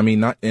seen. I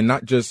mean,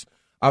 not just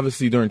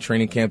obviously during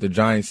training camp, the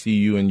Giants see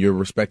you and your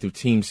respective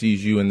team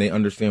sees you and they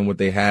understand what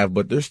they have,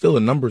 but there's still a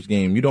numbers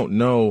game. You don't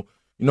know,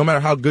 no matter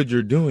how good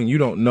you're doing, you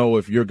don't know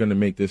if you're going to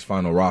make this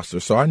final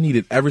roster. So I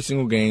needed every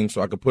single game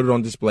so I could put it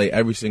on display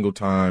every single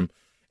time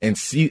and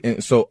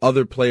so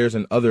other players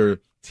and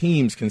other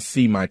teams can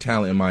see my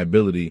talent and my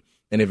ability.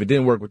 And if it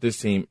didn't work with this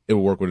team, it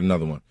will work with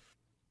another one.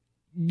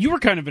 You were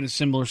kind of in a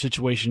similar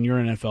situation in your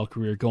NFL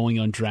career, going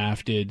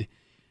undrafted.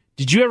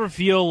 Did you ever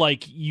feel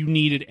like you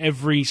needed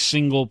every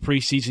single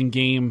preseason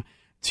game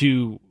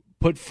to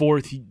put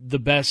forth the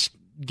best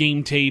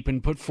game tape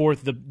and put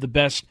forth the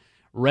best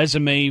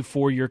resume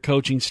for your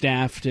coaching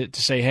staff to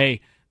say,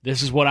 hey,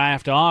 this is what I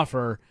have to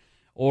offer?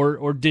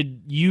 Or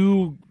did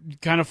you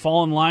kind of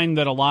fall in line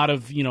that a lot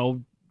of,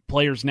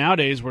 players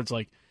nowadays where it's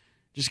like,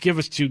 just give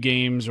us 2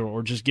 games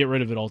or just get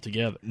rid of it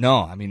altogether?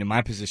 No, I mean, in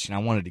my position, I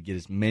wanted to get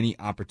as many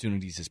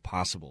opportunities as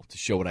possible to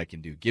show what I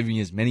can do. Give me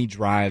as many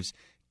drives.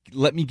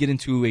 Let me get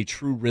into a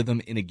true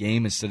rhythm in a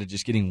game instead of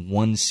just getting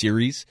one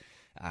series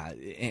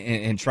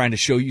and trying to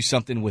show you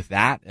something with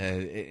that.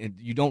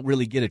 You don't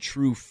really get a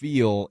true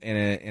feel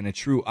and a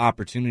true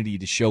opportunity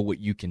to show what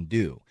you can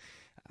do.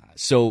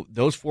 So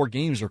those 4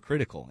 games are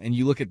critical. And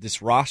you look at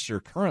this roster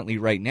currently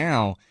right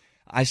now,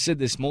 I said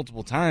this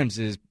multiple times,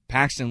 is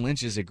Paxton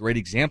Lynch is a great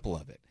example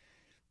of it.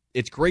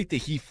 It's great that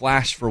he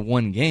flashed for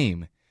 1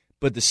 game,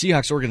 but the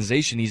Seahawks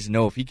organization needs to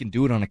know if he can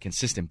do it on a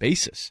consistent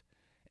basis.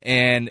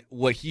 And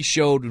what he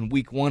showed in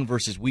week 1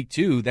 versus week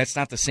 2, that's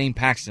not the same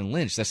Paxton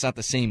Lynch. That's not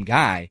the same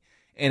guy.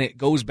 And it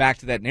goes back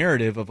to that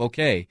narrative of,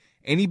 okay,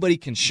 anybody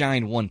can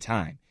shine one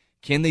time.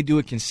 Can they do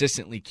it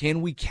consistently?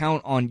 Can we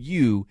count on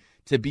you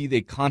to be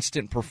the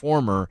constant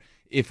performer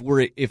if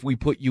we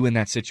put you in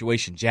that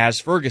situation? Jazz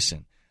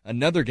Ferguson,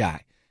 another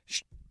guy,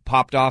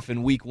 popped off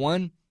in week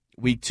 1,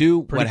 week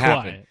 2. Pretty what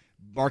happened?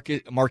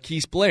 quiet.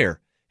 Marquise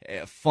Blair,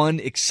 fun,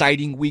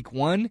 exciting week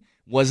 1.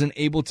 Wasn't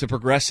able to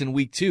progress in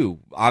week 2.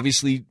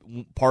 Obviously,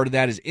 part of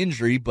that is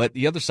injury, but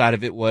the other side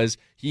of it was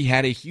he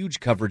had a huge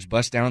coverage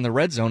bust down in the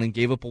red zone and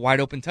gave up a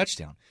wide-open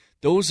touchdown.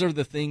 Those are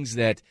the things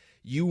that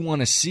you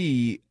want to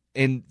see,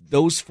 and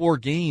those 4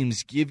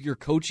 games give your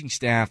coaching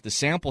staff the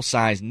sample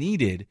size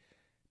needed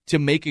to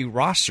make a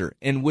roster.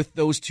 And with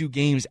those 2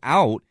 games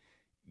out,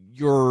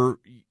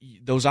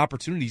 those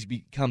opportunities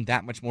become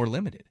that much more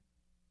limited.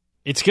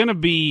 It's going to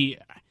be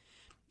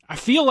 – I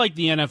feel like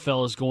the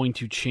NFL is going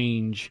to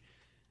change –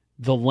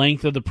 the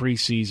length of the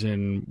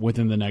preseason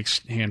within the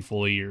next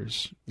handful of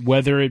years,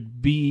 whether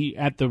it be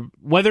the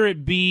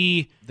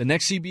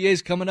next CBA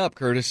is coming up,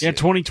 Curtis. Yeah,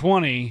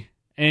 2020,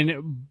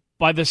 and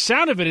by the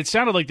sound of it, it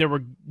sounded like there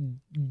were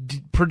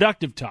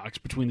productive talks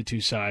between the two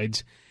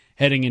sides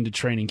heading into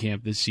training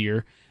camp this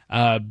year.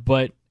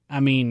 But I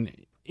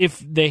mean,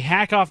 if they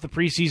hack off the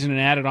preseason and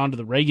add it onto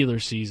the regular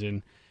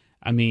season,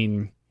 I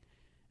mean,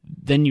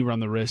 then you run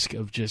the risk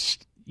of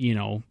just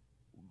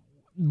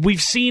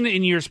we've seen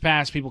in years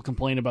past people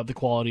complain about the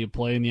quality of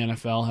play in the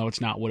NFL, how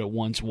it's not what it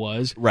once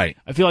was. Right.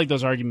 I feel like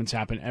those arguments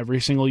happen every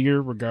single year,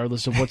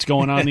 regardless of what's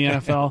going on in the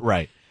NFL.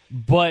 Right.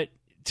 But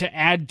to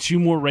add 2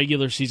 more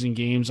regular season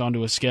games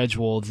onto a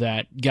schedule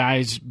that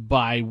guys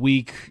by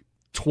week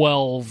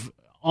 12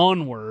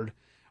 onward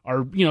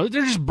are, they're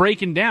just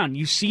breaking down.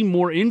 You see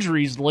more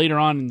injuries later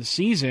on in the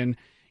season.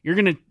 You're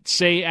going to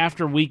say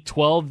after week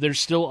 12, there's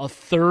still a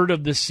third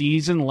of the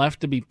season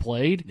left to be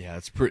played? Yeah,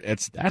 that's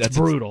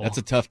brutal. That's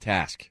a tough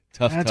task.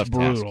 That's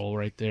brutal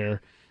right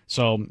there.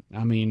 So,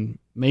 I mean,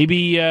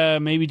 maybe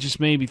just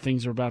maybe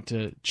things are about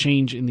to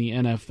change in the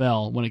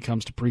NFL when it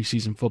comes to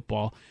preseason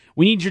football.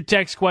 We need your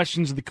text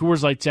questions at the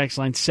Coors Light text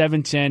line,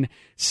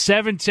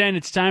 710-710.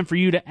 It's time for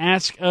you to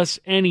ask us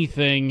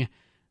anything.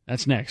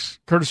 That's next.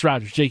 Curtis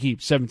Rogers, Jake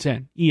Heaps,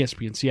 710,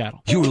 ESPN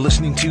Seattle. You're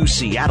listening to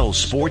Seattle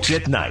Sports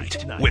at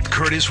Night with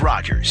Curtis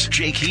Rogers,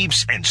 Jake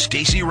Heaps, and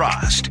Stacey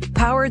Rost.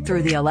 Powered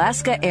through the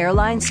Alaska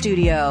Airlines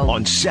Studio.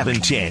 On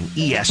 710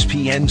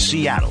 ESPN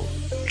Seattle.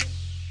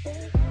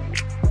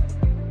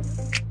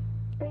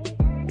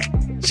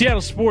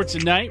 Seattle Sports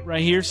at Night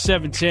right here,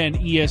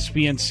 710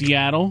 ESPN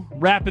Seattle.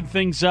 Wrapping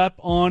things up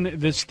on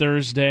this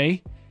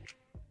Thursday.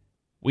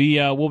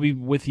 We'll be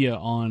with you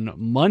on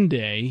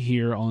Monday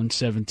here on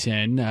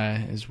 710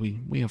 as we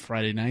have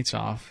Friday nights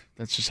off.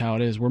 That's just how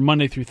it is. We're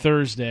Monday through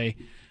Thursday.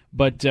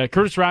 But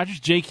Curtis Rogers,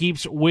 Jake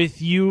Heaps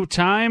with you.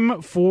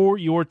 Time for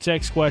your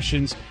text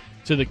questions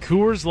to the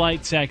Coors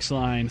Light text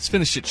line. Let's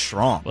finish it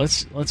strong.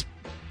 Let's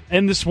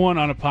end this one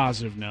on a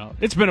positive note.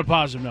 It's been a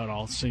positive note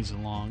all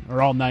season long,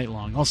 or all night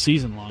long, all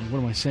season long. What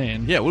am I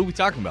saying? Yeah, what are we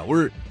talking about?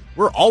 We're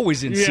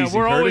always in season,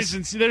 we're Curtis. always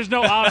in season. There's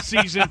no off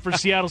season for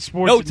Seattle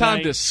sports. No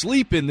time to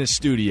sleep in this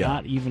studio.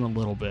 Not even a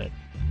little bit.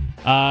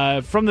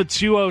 From the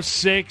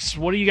 206,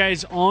 what do you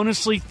guys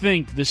honestly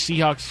think the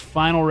Seahawks'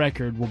 final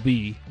record will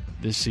be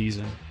this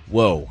season?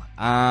 Whoa.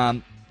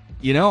 I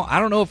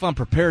don't know if I'm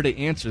prepared to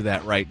answer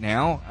that right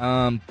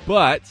now,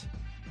 but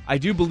I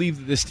do believe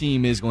that this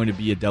team is going to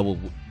be a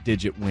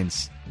double-digit win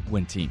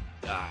team.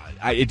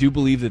 I do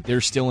believe that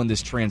they're still in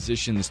this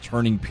transition, this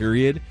turning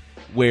period,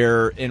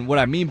 and what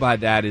I mean by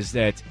that is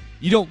that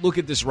you don't look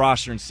at this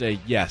roster and say,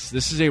 yes,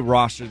 this is a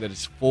roster that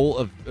is full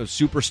of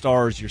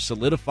superstars. You're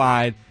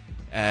solidified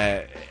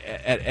at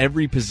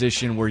every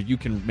position where you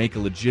can make a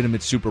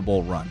legitimate Super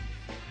Bowl run.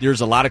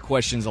 There's a lot of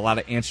questions, a lot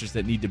of answers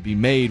that need to be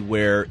made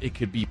where it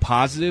could be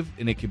positive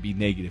and it could be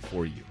negative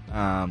for you.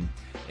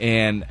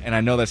 And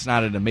I know that's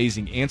not an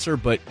amazing answer,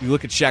 but you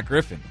look at Shaq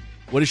Griffin.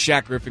 What is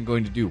Shaq Griffin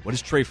going to do? What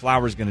is Trey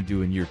Flowers going to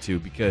do in year 2?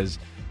 Because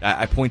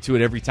I point to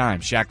it every time.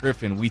 Shaq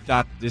Griffin, we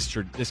thought this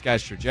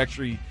guy's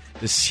trajectory,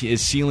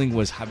 his ceiling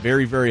was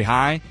very, very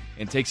high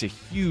and takes a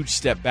huge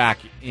step back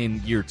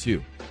in year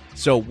 2.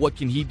 So what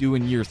can he do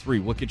in year 3?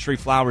 What can Trey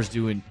Flowers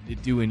do in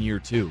year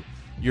 2?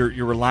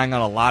 You're relying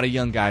on a lot of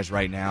young guys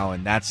right now,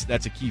 and that's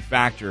a key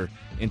factor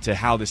into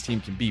how this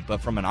team can beat.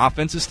 But from an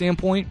offensive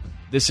standpoint,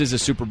 this is a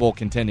Super Bowl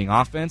contending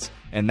offense,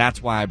 and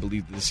that's why I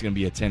believe that this is going to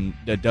be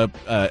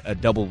a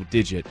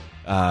double-digit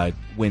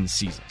win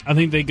season. I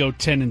think they go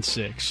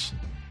 10-6.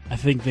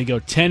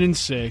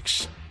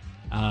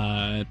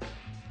 I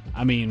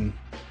mean,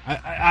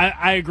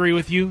 I agree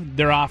with you.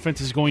 Their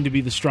offense is going to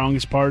be the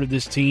strongest part of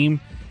this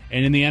team.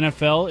 And in the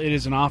NFL, it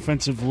is an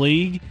offensive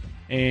league.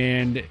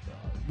 And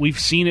we've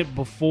seen it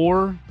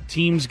before.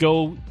 Teams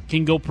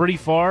can go pretty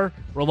far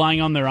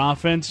relying on their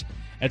offense.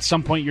 At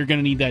some point, you're going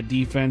to need that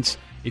defense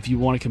if you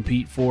want to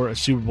compete for a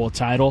Super Bowl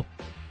title.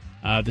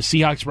 The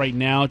Seahawks right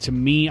now, to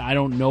me, I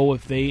don't know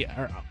if they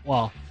are –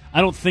 well,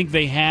 I don't think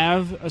they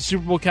have a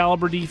Super Bowl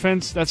caliber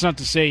defense. That's not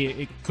to say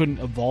it couldn't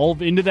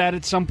evolve into that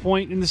at some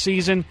point in the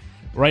season.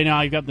 Right now,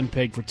 I've got them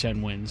pegged for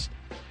 10 wins.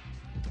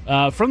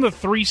 From the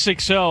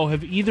 360,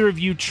 have either of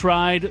you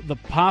tried the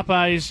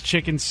Popeyes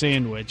chicken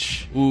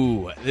sandwich?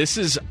 Ooh, this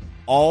is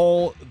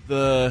all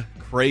the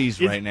craze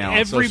right now.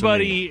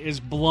 Everybody is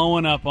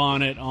blowing up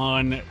on it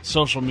on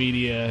social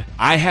media.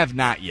 I have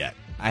not yet.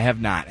 I have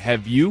not.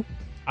 Have you?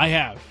 I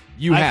have.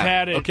 You have? I've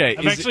had it. Okay.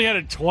 I've actually had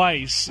it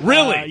twice.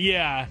 Really?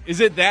 Yeah.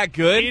 Is it that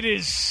good? It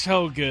is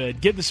so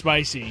good. Get the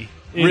spicy.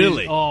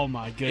 Really? Oh,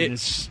 my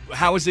goodness.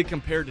 How is it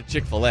compared to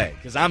Chick-fil-A?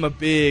 Because I'm a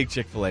big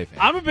Chick-fil-A fan.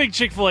 I'm a big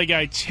Chick-fil-A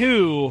guy,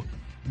 too,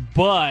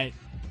 but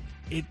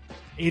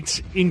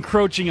it's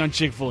encroaching on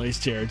Chick-fil-A's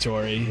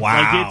territory.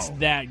 Wow. Like, it's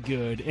that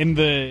good. And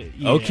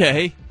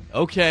Okay.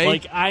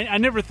 Like, I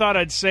never thought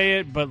I'd say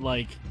it, but,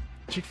 like,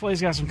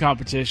 Chick-fil-A's got some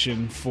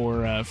competition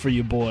for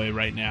your boy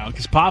right now.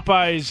 Because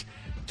Popeyes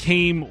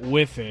came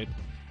with it.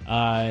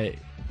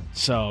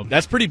 So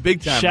that's pretty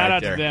big time. Shout right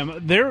out there. to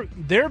them.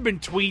 There have been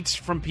tweets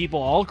from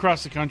people all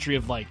across the country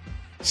of like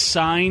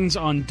signs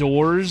on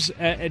doors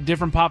at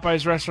different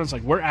Popeyes restaurants,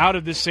 like, we're out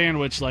of this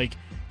sandwich. Like,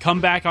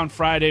 come back on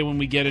Friday when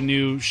we get a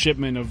new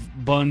shipment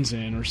of buns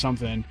in or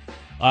something.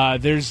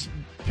 There's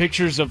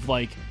pictures of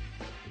like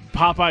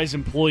Popeyes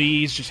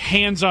employees just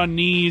hands on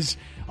knees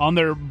on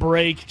their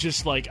break,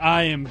 just like,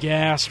 I am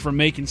gassed from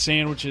making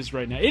sandwiches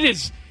right now. It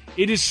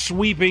is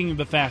sweeping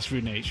the fast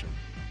food nation.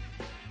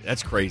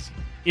 That's crazy.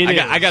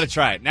 I got to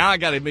try it. Now I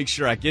got to make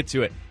sure I get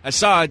to it. I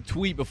saw a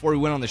tweet before we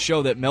went on the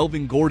show that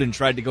Melvin Gordon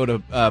tried to go to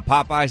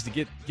Popeyes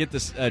to get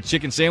this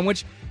chicken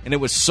sandwich, and it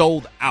was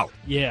sold out.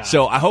 Yeah.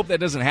 So I hope that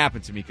doesn't happen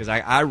to me because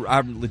I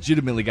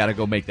legitimately got to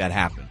go make that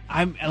happen.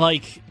 I'm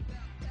like,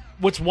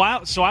 what's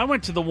wild? So I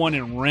went to the one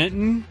in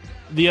Renton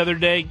the other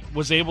day,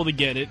 was able to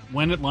get it,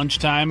 went at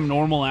lunchtime,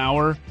 normal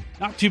hour,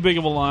 not too big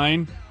of a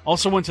line.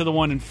 Also went to the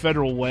one in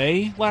Federal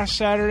Way last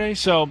Saturday.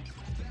 So,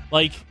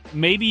 like,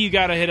 maybe you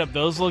got to hit up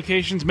those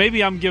locations.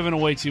 Maybe I'm giving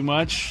away too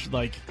much.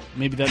 Like,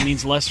 maybe that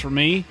means less for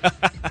me.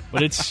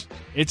 But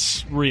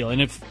it's real.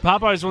 And if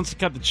Popeyes wants to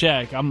cut the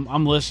check,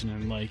 I'm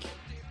listening. Like,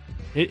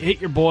 hit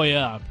your boy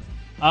up.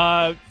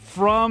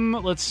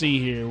 Let's see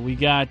here. We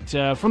got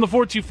from the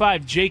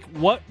 425, Jake,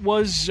 what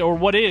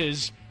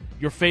is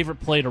your favorite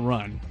play to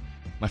run?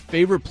 My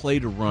favorite play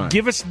to run.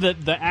 Give us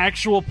the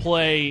actual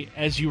play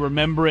as you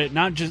remember it,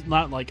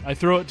 not like I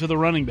throw it to the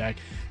running back.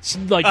 So,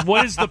 like,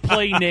 what is the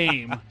play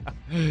name?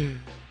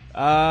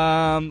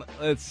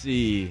 Let's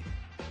see.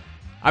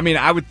 I mean,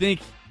 I would think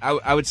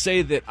I would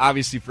say that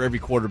obviously for every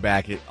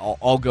quarterback, it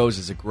all goes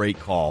as a great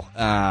call.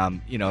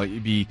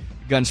 It'd be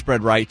gun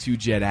spread right to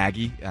Jet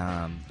Aggie.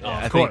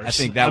 I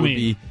think that'd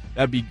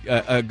be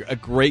a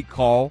great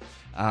call.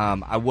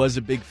 I was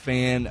a big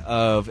fan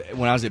of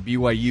when I was at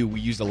BYU. We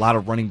used a lot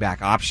of running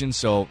back options,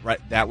 so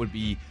that would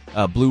be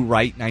Blue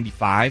Right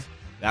 95.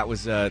 That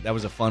was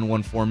a fun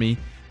one for me.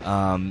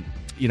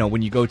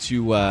 When you go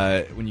to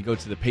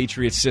the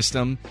Patriots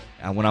system,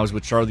 when I was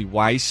with Charlie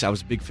Weiss, I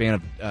was a big fan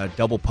of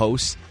double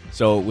posts.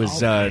 So it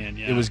was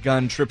it was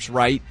gun trips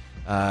right,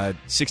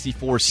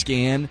 64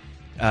 scan,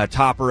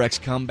 topper X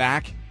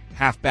comeback,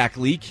 halfback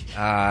leak.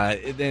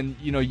 Then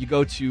you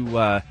go to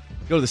the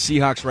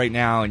Seahawks right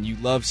now, and you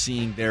love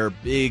seeing their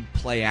big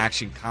play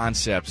action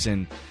concepts,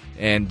 and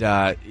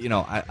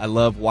I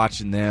love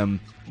watching them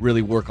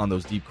really work on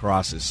those deep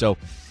crosses. So,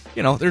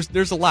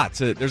 there's a lot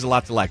to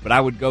like, but I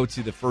would go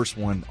to the first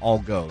one, all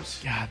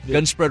goes.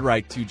 Gun spread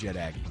right to Jet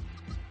Aggie.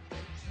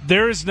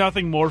 There is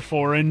nothing more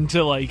foreign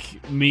to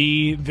like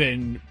me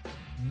than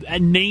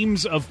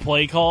names of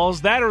play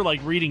calls that are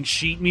like reading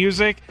sheet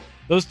music.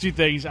 Those two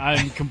things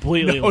I'm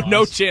completely lost.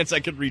 No chance I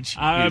could read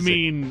sheet music. I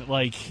mean,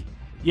 like,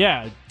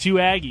 yeah, to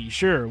Aggie,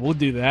 sure, we'll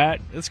do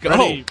that. Let's go.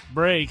 Ready,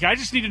 break. I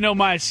just need to know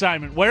my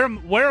assignment. Where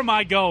am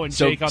I going,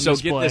 Jake, on this play?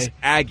 So get this,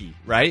 Aggie,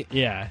 right?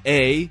 Yeah.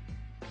 A,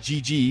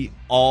 GG,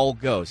 all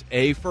goes.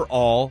 A for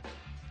all,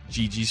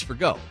 GG's for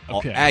go.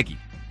 Okay. Aggie.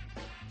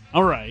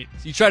 All right.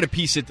 So you try to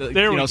piece it.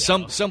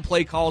 Some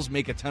play calls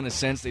make a ton of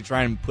sense. They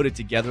try and put it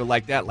together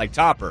like that, like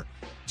Topper.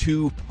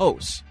 2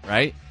 posts,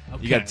 right?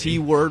 Okay. You got T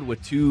word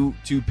with two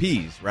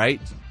P's, right?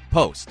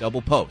 Post,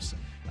 double post.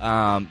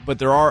 But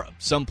there are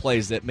some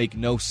plays that make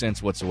no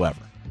sense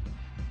whatsoever.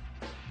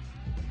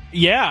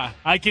 Yeah,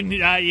 I can.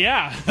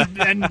 Yeah,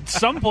 and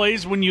some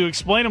plays when you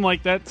explain them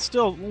like that,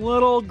 still a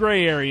little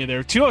gray area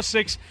there.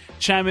 206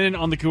 chiming in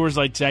on the Coors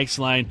Light text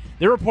line.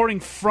 They're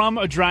reporting from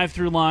a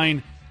drive-through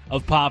line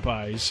of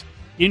Popeyes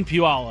in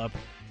Puyallup,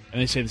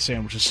 and they say the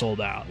sandwich is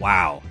sold out.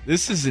 Wow,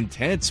 this is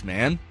intense,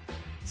 man.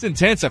 It's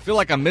intense. I feel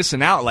like I'm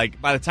missing out. Like,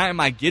 by the time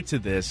I get to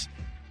this,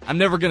 I'm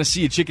never going to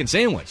see a chicken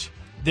sandwich.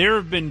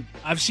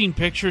 I've seen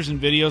pictures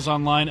and videos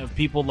online of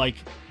people like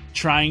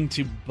trying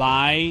to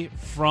buy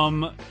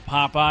from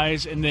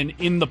Popeyes and then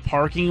in the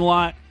parking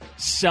lot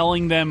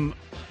selling them,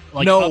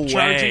 like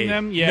upcharging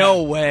them. Yeah,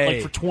 no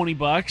way. Like for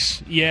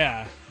 $20.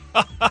 Yeah.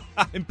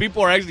 And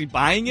people are actually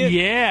buying it?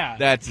 Yeah.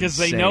 That's because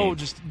insane. they know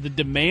just the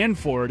demand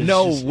for it is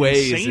no just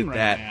way insane is it right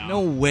that. now.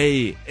 No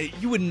way.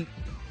 You wouldn't.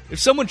 If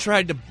someone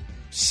tried to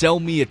sell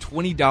me a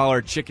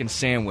 $20 chicken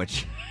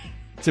sandwich,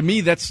 to me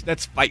that's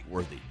fight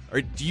worthy.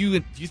 Or do you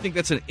think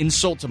that's an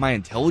insult to my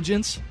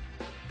intelligence?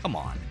 Come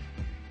on.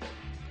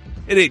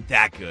 It ain't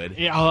that good.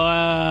 Yeah,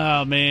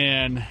 oh,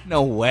 man.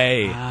 No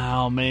way.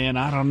 Oh, man,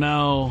 I don't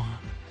know.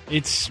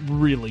 It's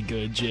really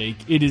good, Jake.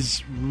 It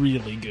is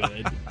really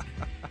good.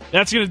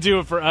 That's going to do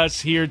it for us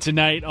here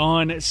tonight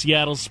on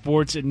Seattle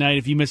Sports at Night.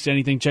 If you missed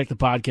anything, check the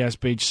podcast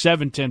page,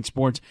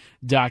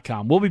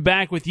 710sports.com. We'll be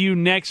back with you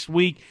next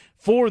week.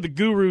 For the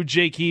guru,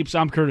 Jake Heaps,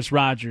 I'm Curtis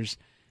Rogers.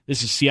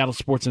 This is Seattle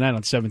Sports at Night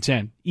on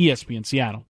 710 ESPN Seattle.